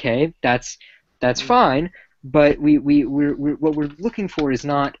 Okay, that's fine, but we're what we're looking for is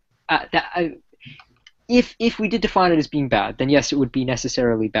not if we did define it as being bad, then yes, it would be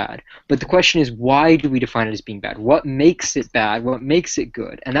necessarily bad. But the question is, why do we define it as being bad? What makes it bad? What makes it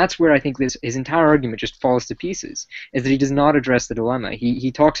good? And that's where I think his entire argument just falls to pieces, is that he does not address the dilemma.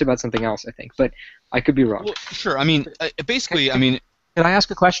 He talks about something else, I think, but I could be wrong. Well, sure. I mean, basically, I mean... Can I ask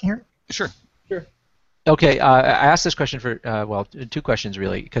a question here? Sure. Sure. Okay, I asked this question for, well, two questions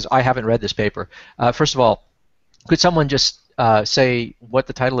really, because I haven't read this paper. First of all, could someone just say what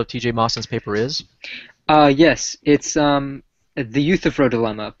the title of T.J. Mawson's paper is? Yes, it's The Euthyphro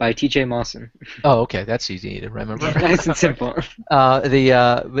Dilemma by T.J. Mawson. Oh, okay, that's easy to remember. Nice and simple.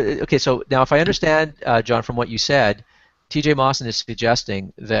 Okay, so now if I understand, John, from what you said, T.J. Mawson is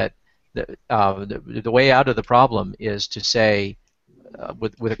suggesting that the way out of the problem is to say,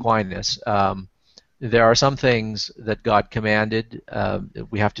 with Aquinas, there are some things that God commanded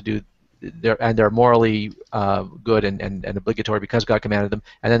we have to do, and they're morally good and obligatory because God commanded them,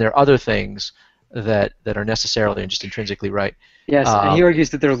 and then there are other things that are necessarily and just intrinsically right. Yes, and he argues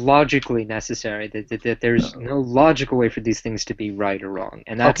that they're logically necessary, that there's no logical way for these things to be right or wrong.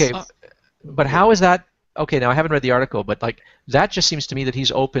 And that's, okay, but how is that? Okay, now I haven't read the article, but like that just seems to me that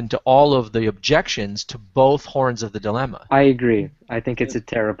he's open to all of the objections to both horns of the dilemma. I agree. I think it's a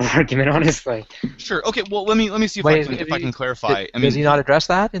terrible argument, honestly. Sure. Okay. Well, let me see if I can clarify. I mean, does he not address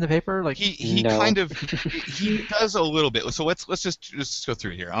that in the paper? Like he No. kind of he does a little bit. So let's just go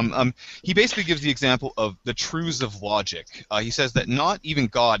through here. He basically gives the example of the truths of logic. He says that not even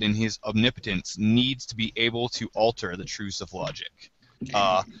God in his omnipotence needs to be able to alter the truths of logic.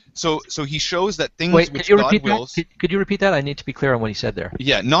 So he shows that things Wait, which could you God repeat wills. that? Could you repeat that? I need to be clear on what he said there.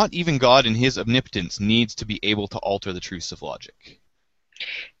 Yeah, not even God in his omnipotence needs to be able to alter the truths of logic.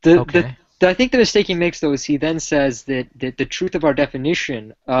 Okay. I think the mistake he makes, though, is he then says that the truth of our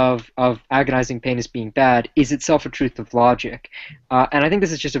definition of agonizing pain as being bad is itself a truth of logic. And I think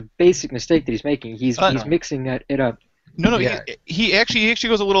this is just a basic mistake that he's making. He's mixing it up. No, Yeah. he actually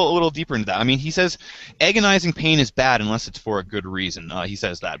goes a little deeper into that. I mean, he says agonizing pain is bad unless it's for a good reason. He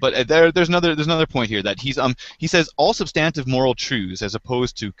says that, but there's another point here that he says all substantive moral truths, as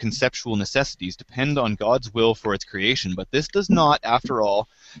opposed to conceptual necessities, depend on God's will for its creation. But this does not, after all,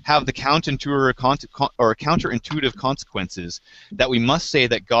 have the counterintuitive consequences that we must say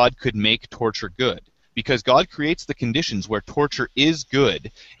that God could make torture good. Because God creates the conditions where torture is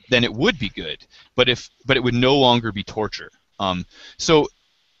good, then it would be good. But it would no longer be torture. So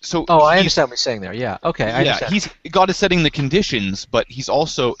I understand what you're saying there. Yeah. Okay. I understand. God is setting the conditions, but he's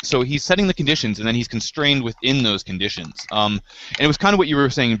setting the conditions, and then he's constrained within those conditions. And it was kind of what you were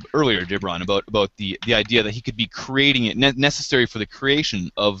saying earlier, Gibran, about the idea that he could be creating it necessary for the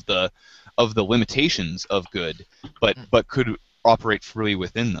creation of the limitations of good, but could operate freely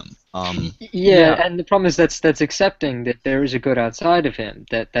within them. Yeah, and the problem is that's accepting that there is a good outside of him.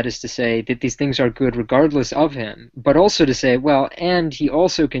 That is to say that these things are good regardless of him, but also to say, well, and he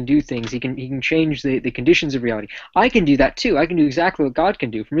also can do things. He can change the conditions of reality. I can do that too. I can do exactly what God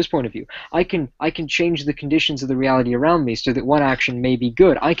can do from his point of view. I can change the conditions of the reality around me so that one action may be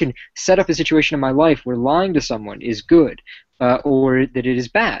good. I can set up a situation in my life where lying to someone is good. Or that it is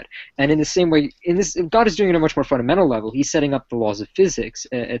bad. And in the same way, God is doing it on a much more fundamental level. He's setting up the laws of physics,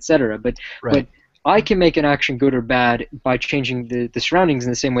 etc. But I can make an action good or bad by changing the surroundings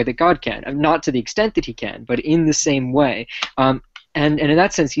in the same way that God can. Not to the extent that he can, but in the same way. And in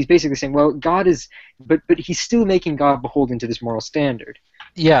that sense, he's basically saying, well, God is, but he's still making God beholden to this moral standard.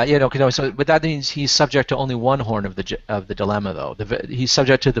 Yeah, but that means he's subject to only one horn of the dilemma, though. He's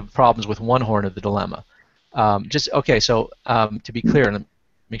subject to the problems with one horn of the dilemma. To be clear and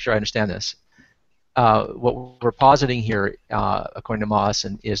make sure I understand this, what we're positing here, according to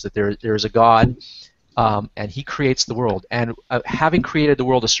Mawson, is that there is a God, and he creates the world. And having created the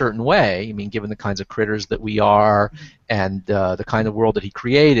world a certain way, I mean, given the kinds of critters that we are, and the kind of world that he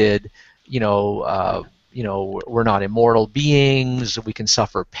created, we're not immortal beings. We can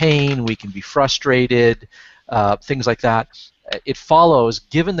suffer pain. We can be frustrated. Things like that. It follows,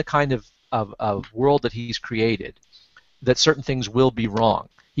 given the kind of world that he's created, that certain things will be wrong.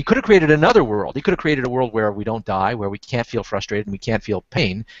 He could have created another world. He could have created a world where we don't die, where we can't feel frustrated and we can't feel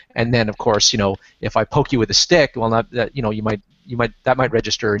pain. And then, of course, if I poke you with a stick, well, not that you that might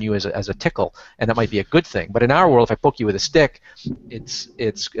register in you as a tickle, and that might be a good thing. But in our world, if I poke you with a stick, it's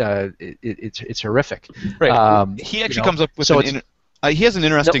horrific. Right. He actually comes up with so he has an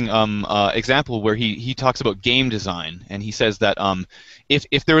interesting example where he talks about game design, and he says that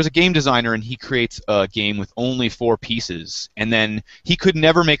if there was a game designer and he creates a game with only 4 pieces, and then he could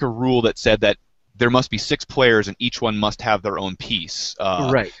never make a rule that said that there must be 6 players and each one must have their own piece.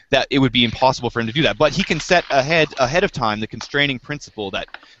 Right. That it would be impossible for him to do that. But he can set ahead of time the constraining principle that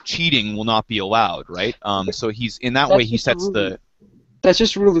cheating will not be allowed, right? So he's in that way he sets the. That's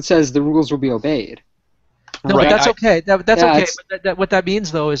just a rule that says the rules will be obeyed. No, Right, but that's okay. That's yeah, okay. But what that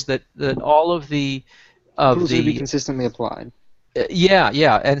means, though, is that all of the rules will be consistently applied.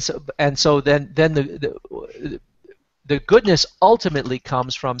 Yeah, and so then the goodness ultimately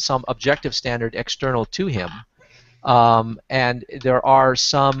comes from some objective standard external to him, and there are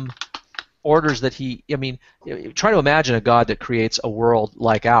some orders that try to imagine a God that creates a world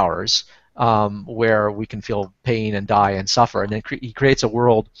like ours, where we can feel pain and die and suffer, and then he creates a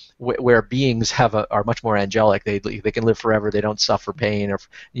world where beings are much more angelic. They can live forever. They don't suffer pain, or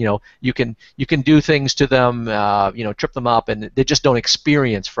you can do things to them, trip them up, and they just don't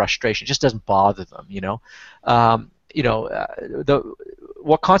experience frustration. It just doesn't bother them.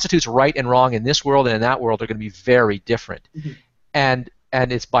 What constitutes right and wrong in this world and in that world are going to be very different, Mm-hmm. and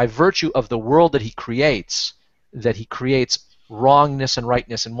it's by virtue of the world that he creates wrongness and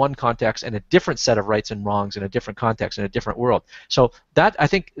rightness in one context and a different set of rights and wrongs in a different context in a different world. So that I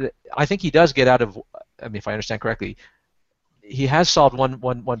think he does get out of. I mean, if I understand correctly, he has solved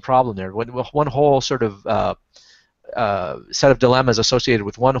one problem there. One whole sort of set of dilemmas associated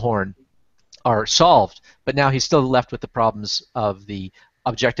with one horn are solved, but now he's still left with the problems of the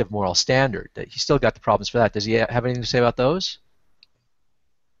objective moral standard. That he's still got the problems for that. Does he have anything to say about those?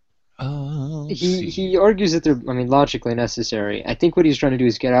 He argues that they're, logically necessary. I think what he's trying to do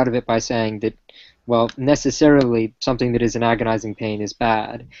is get out of it by saying that, well, necessarily something that is an agonizing pain is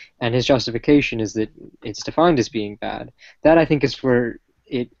bad, and his justification is that it's defined as being bad. That, I think, is where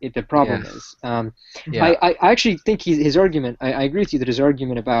the problem is. I actually think his argument. I agree with you that his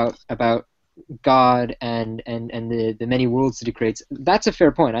argument about God and the many worlds that he creates, that's a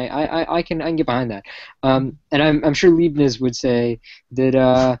fair point. I can get behind that. And I'm sure Leibniz would say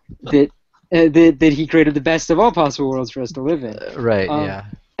that that he created the best of all possible worlds for us to live in. Right. Yeah.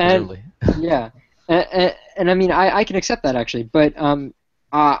 And, yeah. And I can accept that actually, but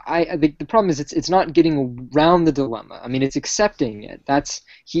the problem is it's not getting around the dilemma. It's accepting it. That's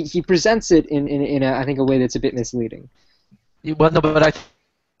he presents it in I think a way that's a bit misleading. Well, no, but I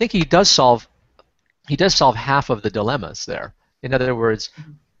think he does solve half of the dilemmas there. In other words,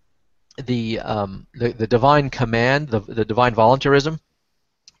 the divine command, the divine voluntarism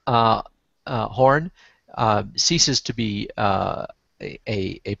horn ceases to be a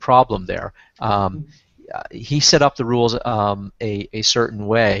problem there. He set up the rules a certain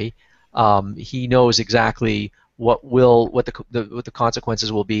way. He knows exactly what the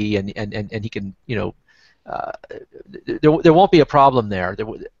consequences will be, and he can there won't be a problem there.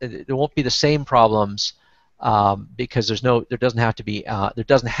 There won't be the same problems because there doesn't have to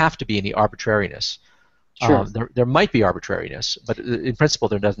be any arbitrariness. Sure. There might be arbitrariness, but in principle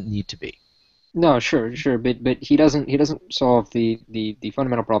there doesn't need to be. No, sure, but he doesn't solve the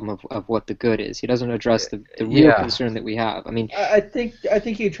fundamental problem of what the good is. He doesn't address the real concern that we have. I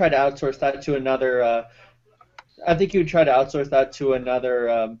think you try to outsource that to another. I think you try to outsource that to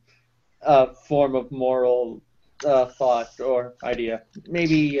another form of moral thought or idea.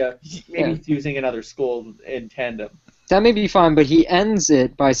 Maybe using another school in tandem. That may be fine, but he ends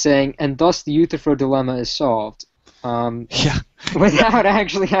it by saying, "And thus the Euthyphro dilemma is solved." Without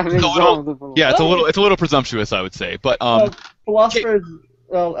actually having solved the problem. Yeah, it's a little presumptuous, I would say, but philosophers,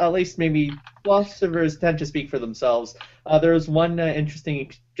 well, at least maybe philosophers tend to speak for themselves. There was one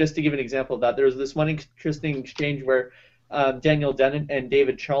interesting, just to give an example of that. There was this one interesting exchange where Daniel Dennett and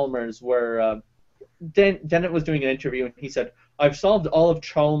David Chalmers were. Dennett was doing an interview, and he said, "I've solved all of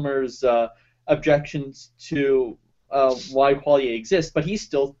Chalmers' objections to why qualia exists, but he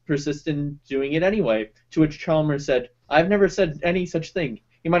still persists in doing it anyway." To which Chalmers said, "I've never said any such thing.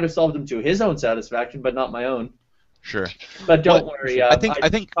 He might have solved them to his own satisfaction, but not my own." Sure. But don't worry. I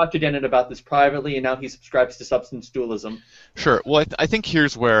think talked to Dennett about this privately, and now he subscribes to substance dualism. Sure. Well, I think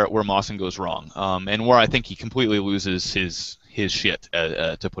here's where Mawson goes wrong, and where I think he completely loses his shit,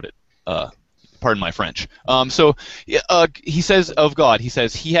 to put it. Pardon my French. So he says of God, he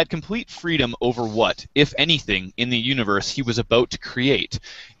says he had complete freedom over what, if anything, in the universe he was about to create,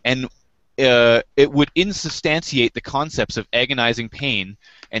 and it would insubstantiate the concepts of agonizing pain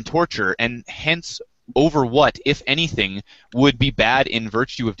and torture, and hence over what, if anything, would be bad in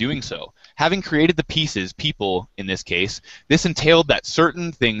virtue of doing so. Having created the pieces, people in this case, this entailed that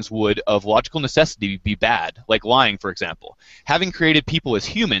certain things would, of logical necessity, be bad, like lying, for example. Having created people as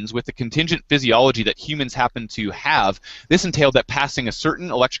humans with the contingent physiology that humans happen to have, this entailed that passing a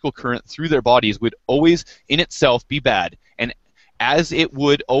certain electrical current through their bodies would always, in itself, be bad, and as it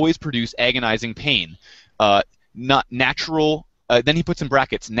would always produce agonizing pain. Not natural. Then he puts in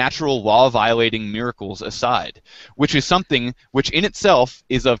brackets, natural law-violating miracles aside, which is something which in itself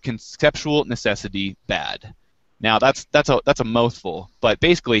is of conceptual necessity bad. Now that's a mouthful, but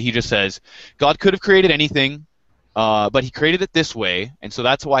basically he just says God could have created anything, but he created it this way, and so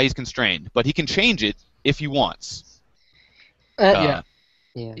that's why he's constrained. But he can change it if he wants. Yeah.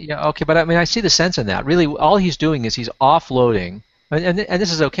 Okay, but I mean, I see the sense in that. Really, all he's doing is he's offloading, and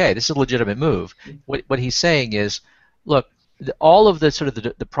this is okay. This is a legitimate move. What he's saying is, look, all of the sort of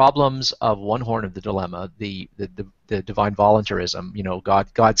the problems of one horn of the dilemma, the divine voluntarism,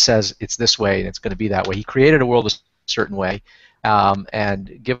 God says it's this way and it's going to be that way. He created a world a certain way,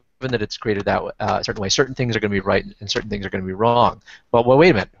 and given that it's created that a certain way, certain things are going to be right and certain things are going to be wrong. But wait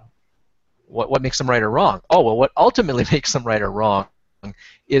a minute, what makes them right or wrong? Oh, well, what ultimately makes them right or wrong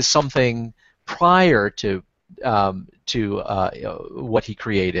is something prior to what he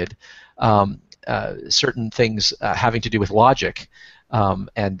created. Certain things having to do with logic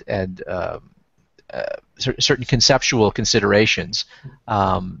and certain conceptual considerations,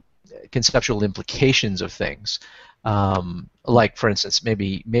 conceptual implications of things. Like, for instance,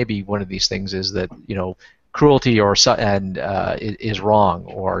 maybe one of these things is that cruelty is wrong,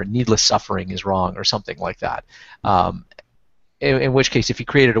 or needless suffering is wrong, or something like that. In which case, if you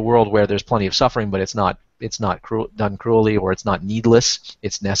created a world where there's plenty of suffering, but it's not done cruelly, or it's not needless,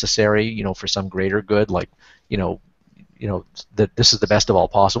 it's necessary, for some greater good, like, that this is the best of all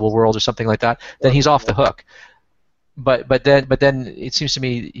possible worlds, or something like that, then he's off the hook. But then it seems to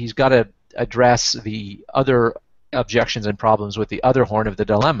me he's got to address the other objections and problems with the other horn of the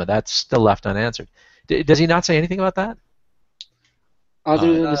dilemma. That's still left unanswered. Does he not say anything about that?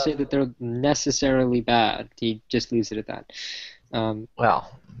 Other than to say that they're necessarily bad, he just leaves it at that.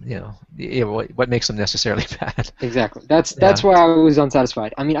 Well, what makes them necessarily bad? Exactly. That's why I was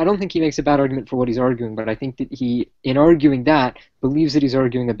unsatisfied. I mean, I don't think he makes a bad argument for what he's arguing, but I think that he, in arguing that, believes that he's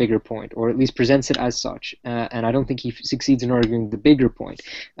arguing a bigger point, or at least presents it as such. And I don't think he succeeds in arguing the bigger point.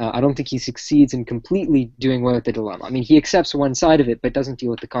 I don't think he succeeds in completely doing away with the dilemma. I mean, he accepts one side of it, but doesn't deal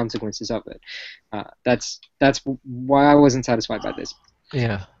with the consequences of it. That's why I wasn't satisfied by this.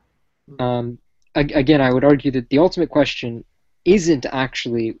 Yeah. Again, I would argue that the ultimate question isn't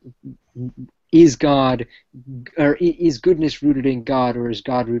actually, is God, or is goodness rooted in God, or is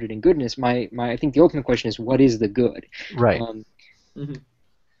God rooted in goodness? I think the ultimate question is, what is the good? Right.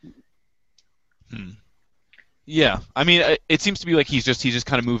 Yeah, I mean, it seems to be like he's just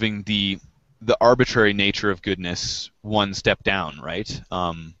kind of moving the arbitrary nature of goodness one step down, right?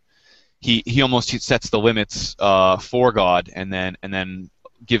 He almost sets the limits for God, and then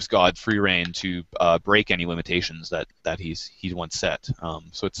gives God free rein to break any limitations that he's once set.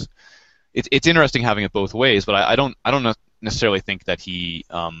 So it's interesting having it both ways, but I don't necessarily think that he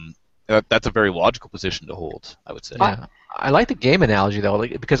that's a very logical position to hold, I would say. Yeah. I like the game analogy though,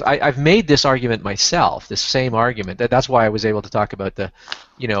 because I've made this argument myself, this same argument. That's why I was able to talk about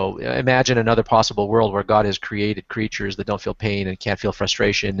imagine another possible world where God has created creatures that don't feel pain and can't feel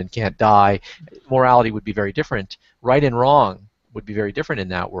frustration and can't die. Morality would be very different. Right and wrong would be very different in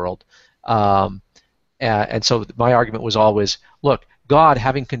that world. And so my argument was always, look, God,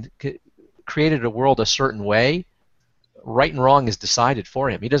 having created a world a certain way, right and wrong is decided for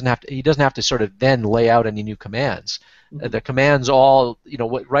him. He doesn't have to sort of then lay out any new commands. The commands all,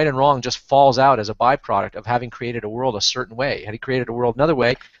 what right and wrong just falls out as a byproduct of having created a world a certain way. Had he created a world another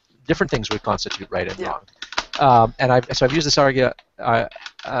way, different things would constitute right and wrong. And I've used this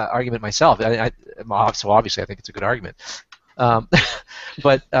argument myself. So obviously I think it's a good argument.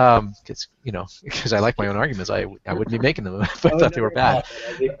 But because I like my own arguments, I wouldn't be making them if I thought they were bad.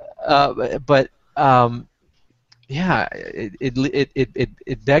 Yeah,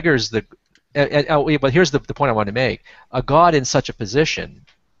 it beggars the. But here's the point I wanted to make: a God in such a position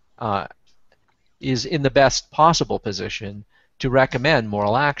is in the best possible position to recommend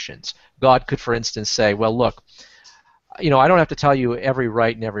moral actions. God could, for instance, say, "Well, look, I don't have to tell you every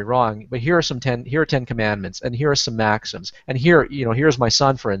right and every wrong, but here are 10 commandments, and here are some maxims, and here's my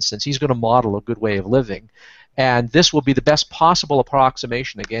son, for instance. He's going to model a good way of living, and this will be the best possible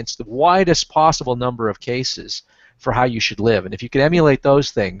approximation against the widest possible number of cases for how you should live. And if you can emulate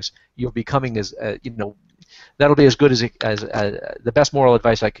those things, you'll be coming as that'll be as good as the best moral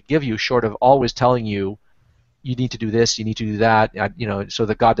advice I could give you, short of always telling you you need to do this, you need to do that, so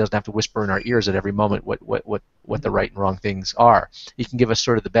that God doesn't have to whisper in our ears at every moment what the right and wrong things are. He can give us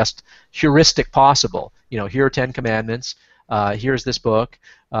sort of the best heuristic possible. Here are 10 commandments. Here's this book.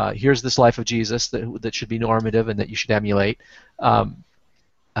 Here's this life of Jesus that should be normative and that you should emulate. But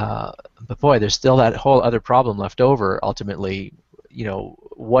boy, there's still that whole other problem left over. Ultimately,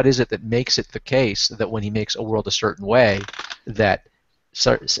 what is it that makes it the case that when He makes a world a certain way, that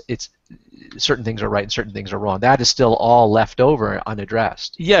certain things are right and certain things are wrong? That is still all left over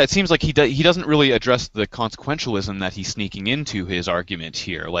unaddressed. Yeah, it seems like he doesn't really address the consequentialism that he's sneaking into his argument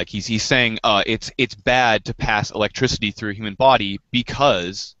here. Like he's saying it's bad to pass electricity through a human body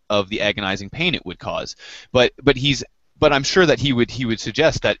because of the agonizing pain it would cause. But I'm sure that he would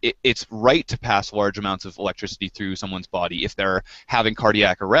suggest that it's right to pass large amounts of electricity through someone's body if they're having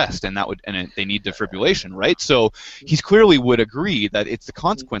cardiac arrest and they need defibrillation, right? So he clearly would agree that it's the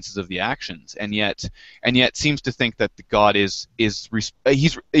consequences of the actions, and yet seems to think that the God he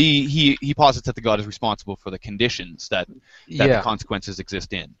posits that the God is responsible for the conditions that the consequences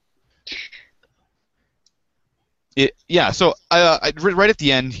exist in. So right at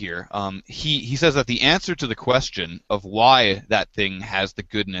the end here, he says that the answer to the question of why that thing has the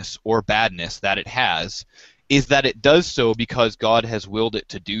goodness or badness that it has is that it does so because God has willed it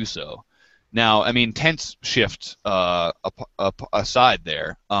to do so. Now, I mean, tense shift aside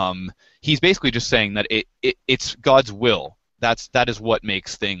there, he's basically just saying that it's God's will. That is what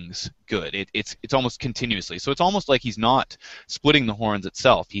makes things good. It's almost continuously. So it's almost like he's not splitting the horns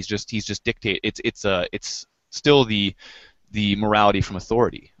itself. He's just dictating. It's still the morality from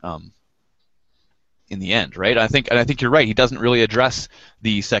authority in the end, right? I think you're right. He doesn't really address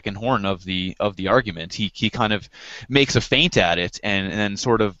the second horn of the argument. He kind of makes a feint at it and then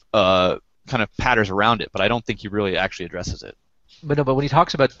sort of kind of patters around it, but I don't think he really actually addresses it. But when he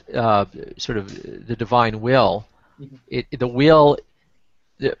talks about sort of the divine will,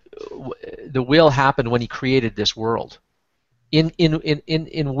 the will happened when He created this world. In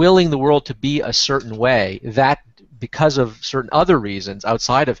willing the world to be a certain way, that because of certain other reasons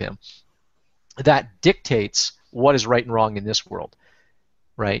outside of Him, that dictates what is right and wrong in this world,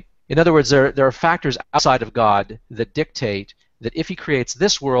 right? In other words, there are factors outside of God that dictate that if He creates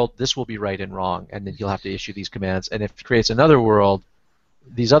this world, this will be right and wrong, and then He'll have to issue these commands. And if He creates another world,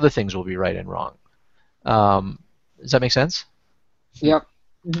 these other things will be right and wrong. Does that make sense? Yep.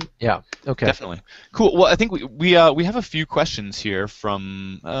 Yeah. Okay. Definitely. Cool. Well, I think we have a few questions here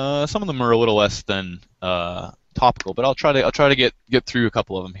from some of them are a little less than topical, but I'll try to get through a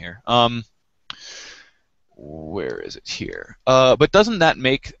couple of them here. Where is it here? But doesn't that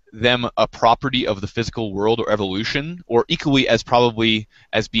make them a property of the physical world or evolution, or equally as probably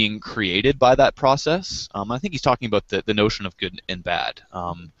as being created by that process? I think he's talking about the notion of good and bad.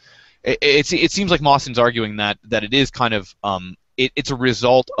 It seems like Mawson's arguing that it is kind of it's a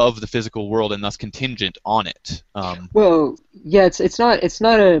result of the physical world and thus contingent on it. Well, yeah, it's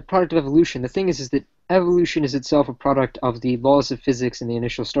not a product of evolution. The thing is that evolution is itself a product of the laws of physics and the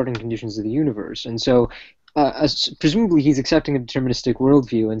initial starting conditions of the universe, and so presumably he's accepting a deterministic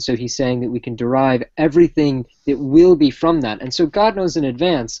worldview, and so he's saying that we can derive everything that will be from that, and so God knows in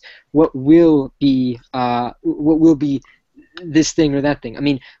advance what will be this thing or that thing. I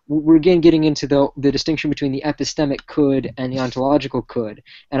mean, we're again getting into the distinction between the epistemic could and the ontological could,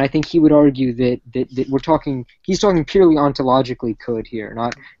 and I think he would argue that he's talking purely ontologically could here,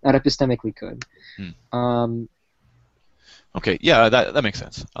 not epistemically could. Okay, yeah, that makes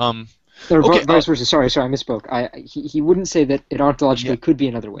sense. Or okay, vice versa. Sorry, I misspoke. He wouldn't say that it ontologically could be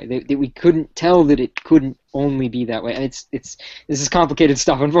another way. That we couldn't tell that it couldn't only be that way. And this is complicated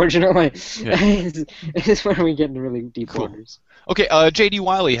stuff, unfortunately. Yeah. It's when we get into really deep waters. Okay, J.D.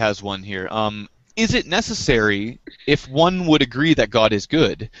 Wiley has one here. Is it necessary, if one would agree that God is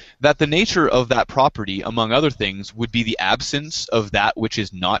good, that the nature of that property, among other things, would be the absence of that which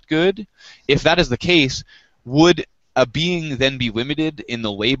is not good? If that is the case, would a being then be limited in the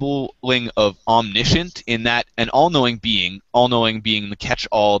labeling of omniscient, in that an all-knowing being the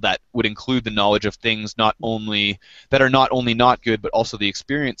catch-all that would include the knowledge of things that are not only not good but also the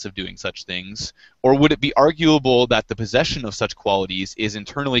experience of doing such things? Or would it be arguable that the possession of such qualities is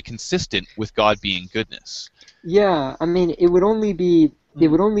internally consistent with God being goodness? Yeah, I mean, it would only be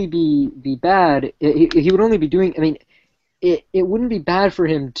bad. He would only be doing. I mean, it wouldn't be bad for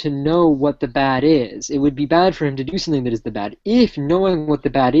him to know what the bad is. It would be bad for him to do something that is the bad. If knowing what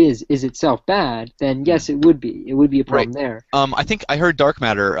the bad is itself bad, then yes, it would be. It would be a problem there. I think I heard Dark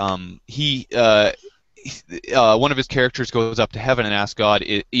Matter. one of his characters goes up to heaven and asks God,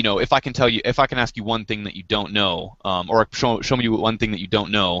 if I can ask you one thing that you don't know, or show me one thing that you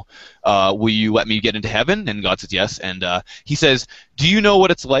don't know, will you let me get into heaven? And God says yes. And he says, do you know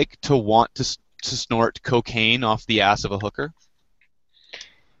what it's like to want to snort cocaine off the ass of a hooker?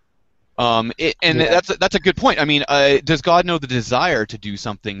 That's a good point. I mean, does God know the desire to do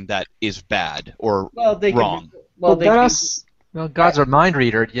something that is bad or wrong? Well, God's a mind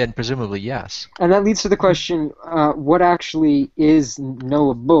reader, and presumably yes. And that leads to the question, what actually is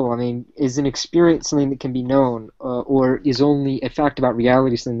knowable? I mean, is an experience something that can be known, or is only a fact about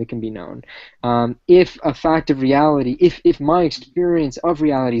reality something that can be known? If a fact of reality, if my experience of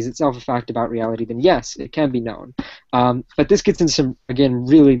reality is itself a fact about reality, then yes, it can be known. But this gets into some, again,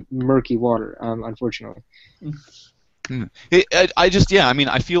 really murky water, unfortunately.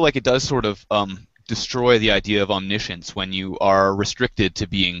 I feel like it does sort of destroy the idea of omniscience when you are restricted to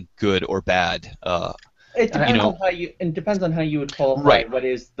being good or bad. It depends on how you would qualify what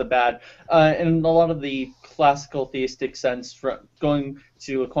is the bad. In a lot of the classical theistic sense, going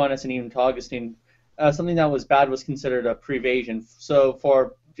to Aquinas and even to Augustine, something that was bad was considered a prevasion. So,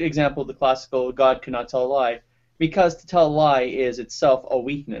 for example, the classical God could not tell a lie, because to tell a lie is itself a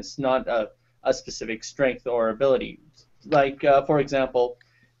weakness, not a specific strength or ability. Like, for example,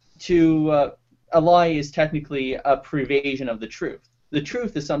 a lie is technically a prevasion of the truth. The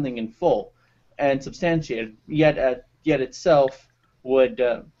truth is something in full and substantiated, yet itself would,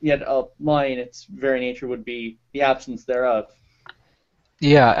 yet a lie in its very nature would be the absence thereof.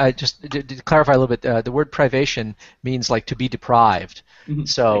 Yeah, I just to clarify a little bit, the word privation means like to be deprived. Mm-hmm.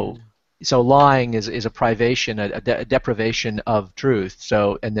 So lying is a privation, a deprivation of truth.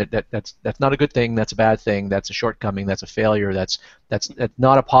 So, and that's not a good thing. That's a bad thing. That's a shortcoming. That's a failure. That's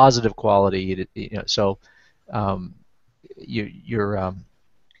not a positive quality. So, you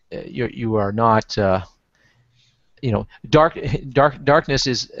are not. Darkness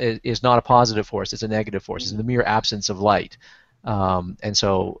is not a positive force. It's a negative force. It's the mere absence of light. And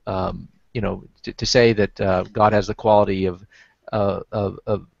so, to say that God has the quality of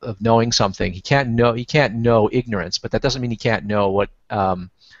knowing something, he can't know ignorance, but that doesn't mean he can't know what.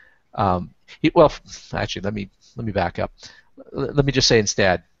 Actually, let me back up. Let me just say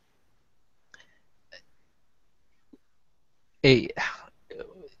instead, it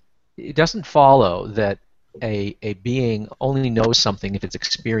doesn't follow that a being only knows something if it's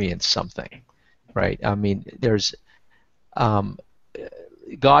experienced something, right? I mean, there's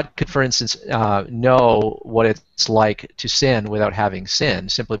God could, for instance, know what it's like to sin without having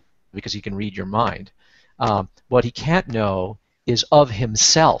sinned, simply because he can read your mind. What he can't know is of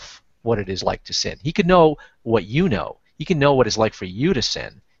himself what it is like to sin. He could know what you know. He can know what it's like for you to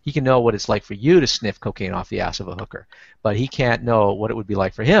sin. He can know what it's like for you to sniff cocaine off the ass of a hooker. But he can't know what it would be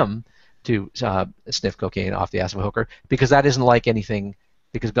like for him to sniff cocaine off the ass of a hooker, because that isn't like anything.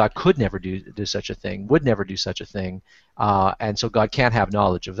 Because God could never do such a thing, would never do such a thing, and so God can't have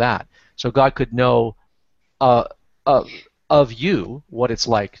knowledge of that. So God could know of you what it's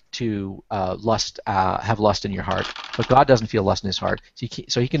like to have lust in your heart, but God doesn't feel lust in his heart.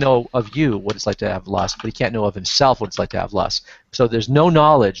 So he can know of you what it's like to have lust, but he can't know of himself what it's like to have lust. So there's no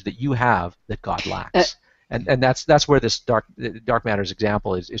knowledge that you have that God lacks. And that's where this dark matter's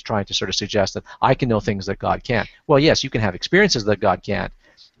example is trying to sort of suggest that I can know things that God can't. Well, yes, you can have experiences that God can't,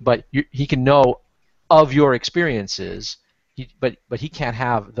 but he can know of your experiences, but he can't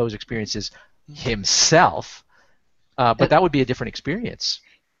have those experiences himself. But that would be a different experience.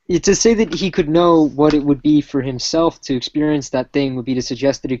 To say that he could know what it would be for himself to experience that thing would be to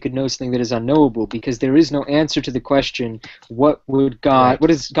suggest that he could know something that is unknowable, because there is no answer to the question, what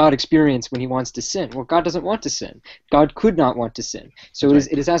does God experience when he wants to sin? Well, God doesn't want to sin. God could not want to sin. So it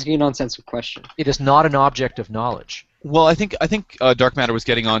is asking a nonsensical question. It is not an object of knowledge. Well, I think Dark Matter was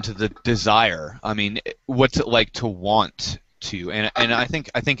getting onto the desire. I mean, what's it like to want to? And I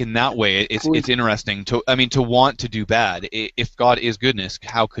think in that way it's interesting to want to do bad. If God is goodness,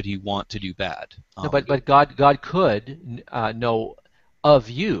 how could he want to do bad? No, but God could know of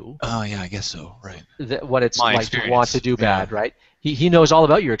you. Oh yeah, I guess so. Right. What it's like to want to do bad, right? He knows all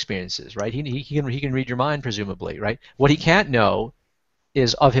about your experiences, right? He can read your mind, presumably, right? What he can't know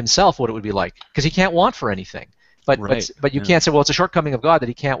is of himself what it would be like, because he can't want for anything. But you can't say, well, it's a shortcoming of God that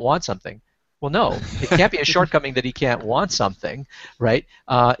he can't want something. Well, no, it can't be a shortcoming that he can't want something, right?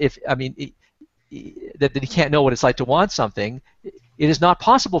 That he can't know what it's like to want something. It is not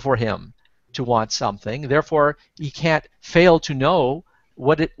possible for him to want something. Therefore, he can't fail to know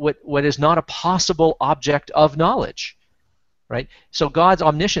what is not a possible object of knowledge, right? So God's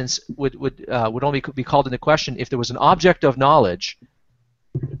omniscience would only be called into question if there was an object of knowledge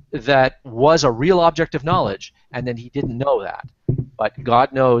that was a real object of knowledge, and then he didn't know that. But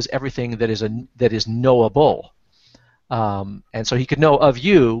God knows everything that is knowable. And so he could know of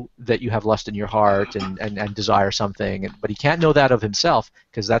you that you have lust in your heart and desire something, but he can't know that of himself,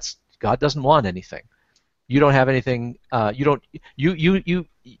 because God doesn't want anything. You don't have anything.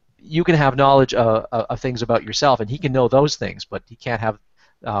 You can have knowledge of things about yourself, and he can know those things, but he can't have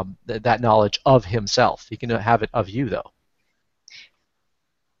that knowledge of himself. He can have it of you, though.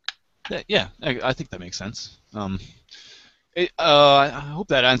 Yeah, I think that makes sense. I hope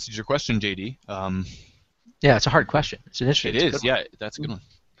that answers your question, JD. Yeah, it's a hard question. It's an interesting. It is. Yeah, that's a good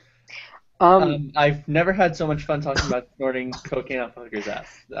one. I've never had so much fun talking about snorting cocaine off hooker's ass.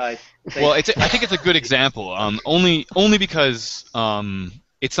 I think it's a good example. Only because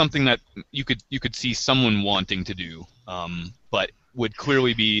it's something that you could see someone wanting to do, but would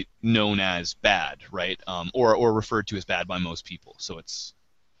clearly be known as bad, right? Or referred to as bad by most people. So it's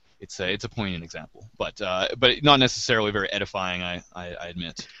a poignant example, but not necessarily very edifying. I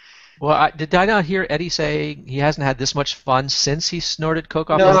admit. Well, did I not hear Eddie say he hasn't had this much fun since he snorted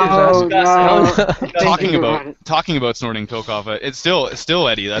coke off No, his ass? talking about snorting coke off it's still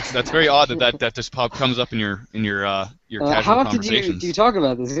Eddie. That's very odd that just comes up in your casual how often conversations. do you talk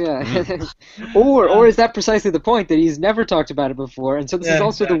about this? Yeah. or is that precisely the point, that he's never talked about it before, and so this is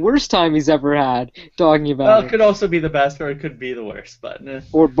also the worst time he's ever had talking about it? Well, it could also be the best, or it could be the worst, but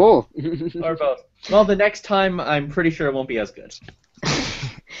or both. Or both. Well, the next time I'm pretty sure it won't be as good.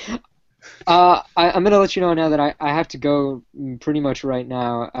 I'm going to let you know now that I have to go pretty much right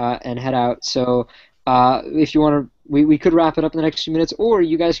now and head out. So if you want to, we could wrap it up in the next few minutes, or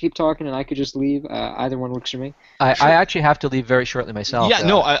you guys keep talking and I could just leave. Either one works for me. I actually have to leave very shortly myself. Yeah,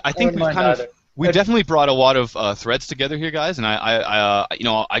 no, I think we've definitely brought a lot of threads together here, guys, and I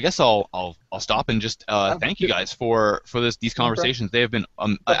guess I'll stop and just thank you guys for these conversations. They have been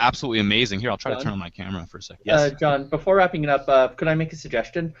absolutely amazing. Here, I'll try to turn on my camera for a second. Yes, John. Before wrapping it up, could I make a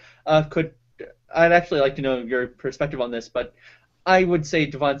suggestion? I'd actually like to know your perspective on this, but I would say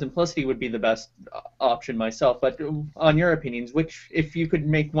divine simplicity would be the best option myself. But on your opinions, if you could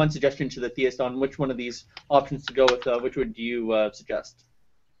make one suggestion to the theist on which one of these options to go with, which would you suggest?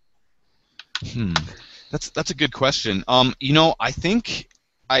 That's a good question. I think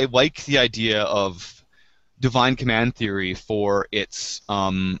I like the idea of divine command theory for its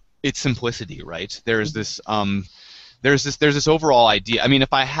simplicity, right? There's this overall idea. I mean,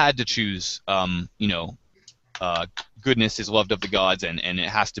 if I had to choose, goodness is loved of the gods, and there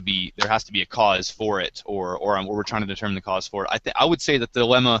has to be a cause for it, or we're trying to determine the cause for it. I would say that the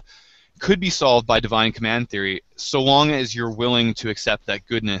dilemma could be solved by divine command theory, so long as you're willing to accept that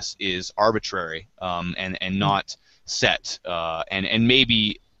goodness is arbitrary and not set and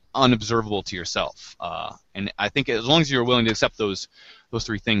maybe unobservable to yourself. And I think as long as you're willing to accept those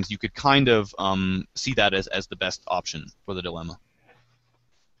three things, you could kind of see that as the best option for the dilemma.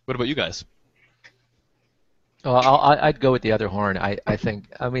 What about you guys? Well, I'd go with the other horn. I think.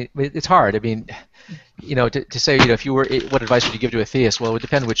 I mean, it's hard. I mean, to say, if you were, what advice would you give to a theist? Well, it would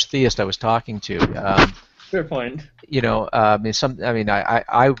depend which theist I was talking to. Fair point. I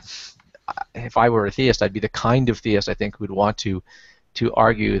if I were a theist, I'd be the kind of theist I think who'd want to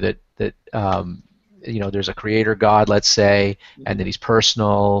argue that there's a creator God, let's say, and that he's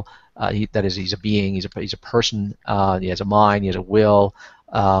personal. That is, he's a being. He's a person. He has a mind. He has a will,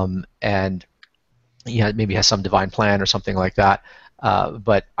 and maybe has some divine plan or something like that.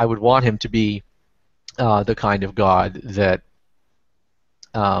 But I would want him to be the kind of God that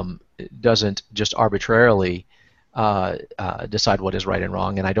doesn't just arbitrarily decide what is right and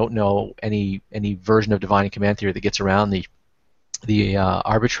wrong. And I don't know any version of divine command theory that gets around the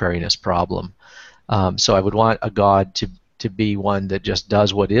arbitrariness problem. So I would want a God to be one that just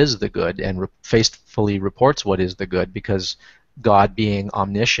does what is the good and faithfully reports what is the good, because God, being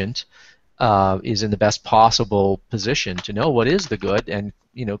omniscient, is in the best possible position to know what is the good, and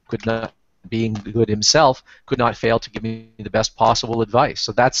could not, being good himself, could not fail to give me the best possible advice.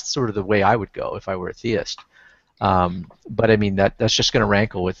 So that's sort of the way I would go if I were a theist. But I mean, that's just going to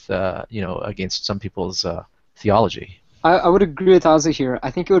rankle with against some people's theology. I would agree with Ozzy here.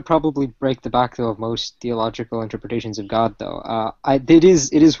 I think it would probably break the back, though, of most theological interpretations of God, though. It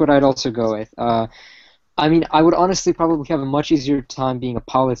is what I'd also go with. I mean, I would honestly probably have a much easier time being a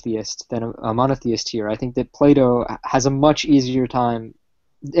polytheist than a monotheist here. I think that Plato has a much easier time,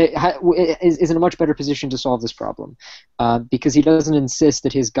 is in a much better position to solve this problem, because he doesn't insist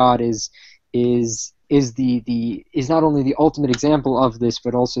that his God is not only the ultimate example of this,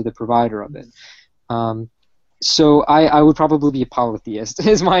 but also the provider of it. So I would probably be a polytheist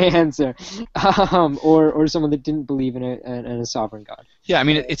is my answer, or someone that didn't believe in a sovereign God. Yeah, I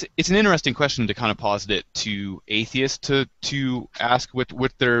mean it's an interesting question to kind of posit it to atheists to ask what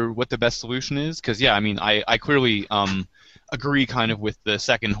the best solution is, because yeah, I mean I clearly agree kind of with the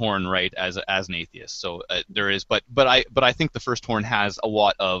second horn, right, as an atheist. So there is, but I think the first horn has a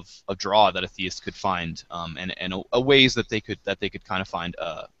lot of draw that a theist could find, and a ways that they could kind of find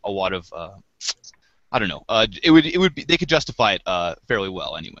a lot of I don't know. It would be, they could justify it fairly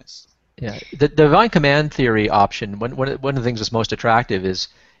well, anyways. Yeah, the divine command theory option. One of the things that's most attractive is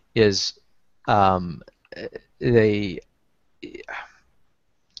they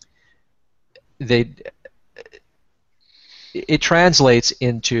it translates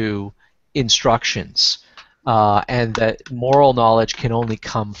into instructions, and that moral knowledge can only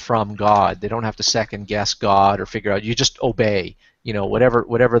come from God. They don't have to second guess God or figure out. You just obey. You know, whatever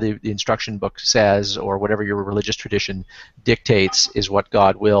the instruction book says, or whatever your religious tradition dictates is what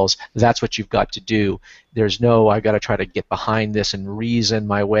God wills. That's what you've got to do. There's no, I got to try to get behind this and reason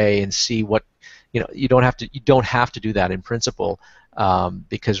my way and see what, you know. You don't have to do that in principle,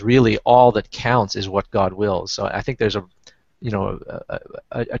 because really all that counts is what God wills. So I think there's a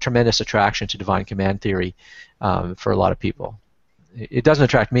tremendous attraction to divine command theory for a lot of people. It doesn't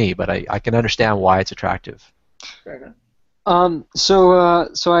attract me, but I can understand why it's attractive. Fair enough.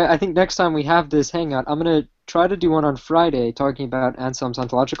 So I think next time we have this hangout, I'm gonna try to do one on Friday talking about Anselm's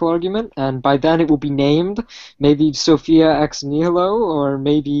ontological argument, and by then it will be named maybe Sophia ex nihilo, or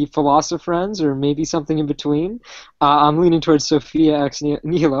maybe Philosophers, or maybe something in between. I'm leaning towards Sophia ex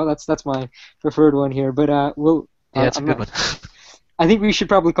nihilo. That's my preferred one here, but we'll. Yeah, it's a good one. I think we should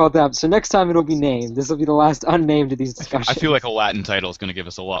probably call it that. So next time it'll be named. This will be the last unnamed of these discussions. I feel like a Latin title is going to give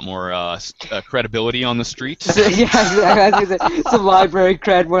us a lot more credibility on the street. Yeah, I was gonna say, some library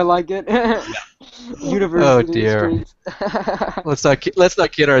cred, more like it. University. Oh dear. Let's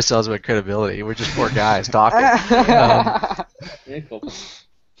not kid ourselves about credibility. We're just poor guys talking. Cool.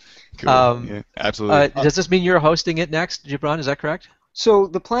 Yeah, absolutely. Does this mean you're hosting it next, Gibran? Is that correct? So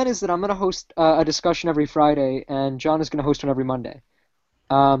the plan is that I'm going to host a discussion every Friday, and John is going to host one every Monday.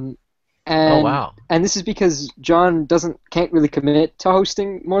 And, oh wow! And this is because John can't really commit to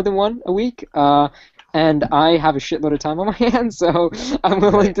hosting more than one a week, and I have a shitload of time on my hands, so I'm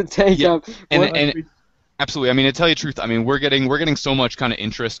willing to take up. And absolutely. I mean, to tell you the truth, I mean we're getting so much kind of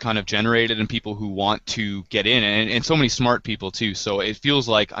interest kind of generated in people who want to get in, and so many smart people too. So it feels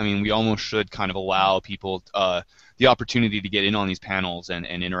like, I mean, we almost should kind of allow people the opportunity to get in on these panels and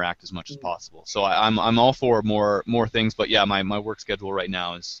interact as much as possible. So I'm all for more things, but yeah, my work schedule right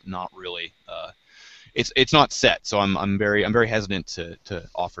now is not really it's not set. So I'm very hesitant to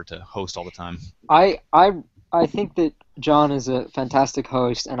offer to host all the time. I think that John is a fantastic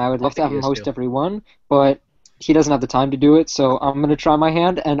host, and I would love to have him host every one, but he doesn't have the time to do it, so I'm going to try my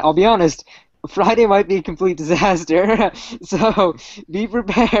hand, and I'll be honest, Friday might be a complete disaster, so be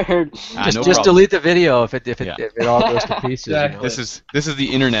prepared. Just delete the video if it all goes to pieces. Exactly. You know? This is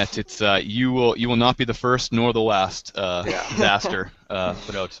the internet. It's you will not be the first nor the last disaster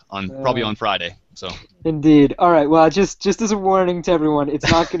put out probably on Friday. So. Indeed. All right. Well, just as a warning to everyone, it's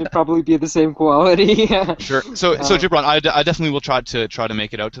not going to probably be the same quality. Sure. So Gibran, I definitely will try to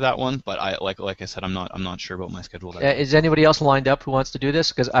make it out to that one, but I like I said, I'm not sure about my schedule. Is anybody else lined up who wants to do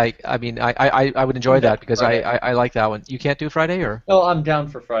this? Because I would enjoy that, because I like that one. You can't do Friday, or? No, I'm down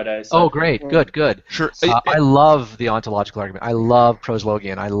for Friday. So. Oh, great. Good. Sure. I love the ontological argument. I love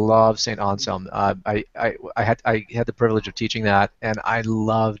Proslogian. I love St. Anselm. I had the privilege of teaching that, and I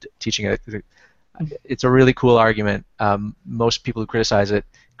loved teaching it. It's a really cool argument. Most people who criticize it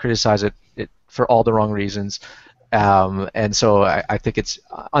for all the wrong reasons, and so I think it's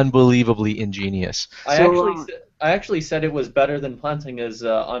unbelievably ingenious. I actually said it was better than Plantinga's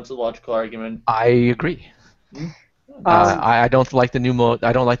ontological argument. I agree. Hmm? I don't like the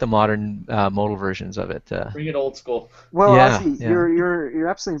I don't like the modern modal versions of it. Bring it old school. Well, yeah, Ozzy, yeah. You're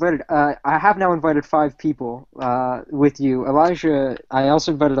absolutely invited. I have now invited 5 people with you. Elijah, I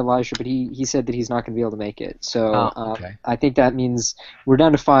also invited Elijah, but he said that he's not going to be able to make it. So okay. I think that means we're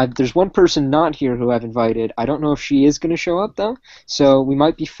down to 5. There's one person not here who I've invited. I don't know if she is going to show up though. So we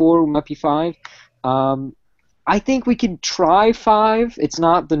might be 4, we might be 5. I think we could try 5. It's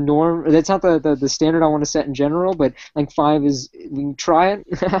not the norm. That's not the standard I want to set in general, but like 5 is, we can try it.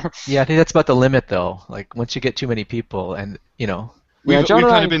 Yeah, I think that's about the limit though. Like once you get too many people, and you know. Yeah, John we've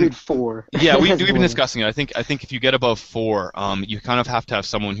and I kind of been agreed 4. Yeah, as we've the been limit. discussing it. I think if you get above 4, you kind of have to have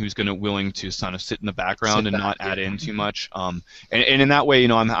someone who's going to willing to kind of sit in the background Sit and back, not add in too much. And in that way,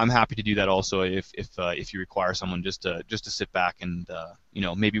 I'm happy to do that also if you require someone just to sit back and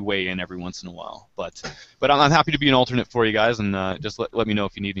maybe weigh in every once in a while. But I'm happy to be an alternate for you guys, and just let me know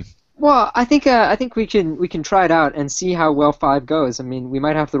if you need me. Well, I think we can try it out and see how well 5 goes. I mean, we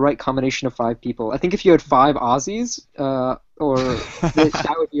might have the right combination of 5 people. I think if you had 5 Aussies,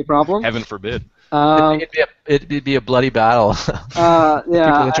 that would be a problem. Heaven forbid. It'd be a bloody battle. Yeah.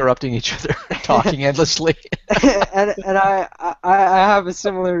 People interrupting each other, talking endlessly. and I have a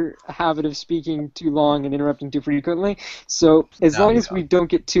similar habit of speaking too long and interrupting too frequently. So as long as we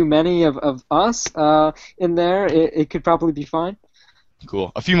don't get too many of us in there, it could probably be fine.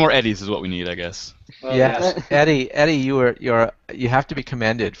 Cool. A few more Eddies is what we need, I guess. Well, Yes, Eddie, you have to be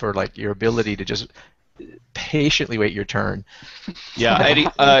commended for like your ability to just patiently wait your turn. Yeah, Eddie,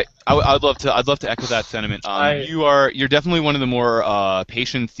 I'd love to echo that sentiment. You're definitely one of the more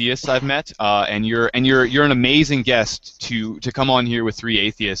patient theists I've met, and you're an amazing guest to come on here with 3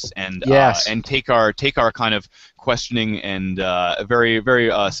 atheists and Yes. And take our kind of questioning and a very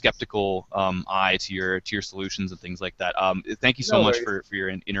very skeptical eye to your solutions and things like that. Thank you so No much worries. for your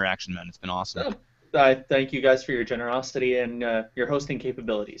interaction, man. It's been awesome. I thank you guys for your generosity and your hosting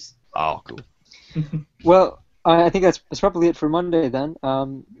capabilities. Oh, cool. Well, I think that's probably it for Monday then. I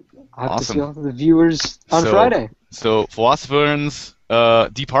have Awesome. to see all the viewers on So- Friday. So philosophers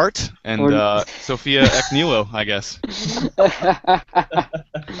depart, and Or- Sophia ex nihilo, I guess. All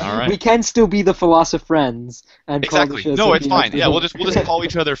right. We can still be the Philosophrens and call the Exactly. show No, it's Sophia fine. Yeah, we'll just call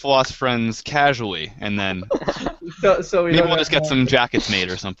each other philosophers casually, and then So we maybe don't we'll have just get to- some jackets made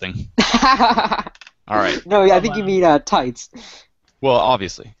or something. All right. No, I think you mean tights. Well,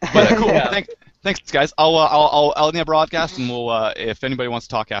 obviously. But cool. Yeah. Thanks, guys. I'll end the broadcast, and we'll if anybody wants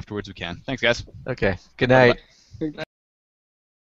to talk afterwards, we can. Thanks, guys. Okay. Good night.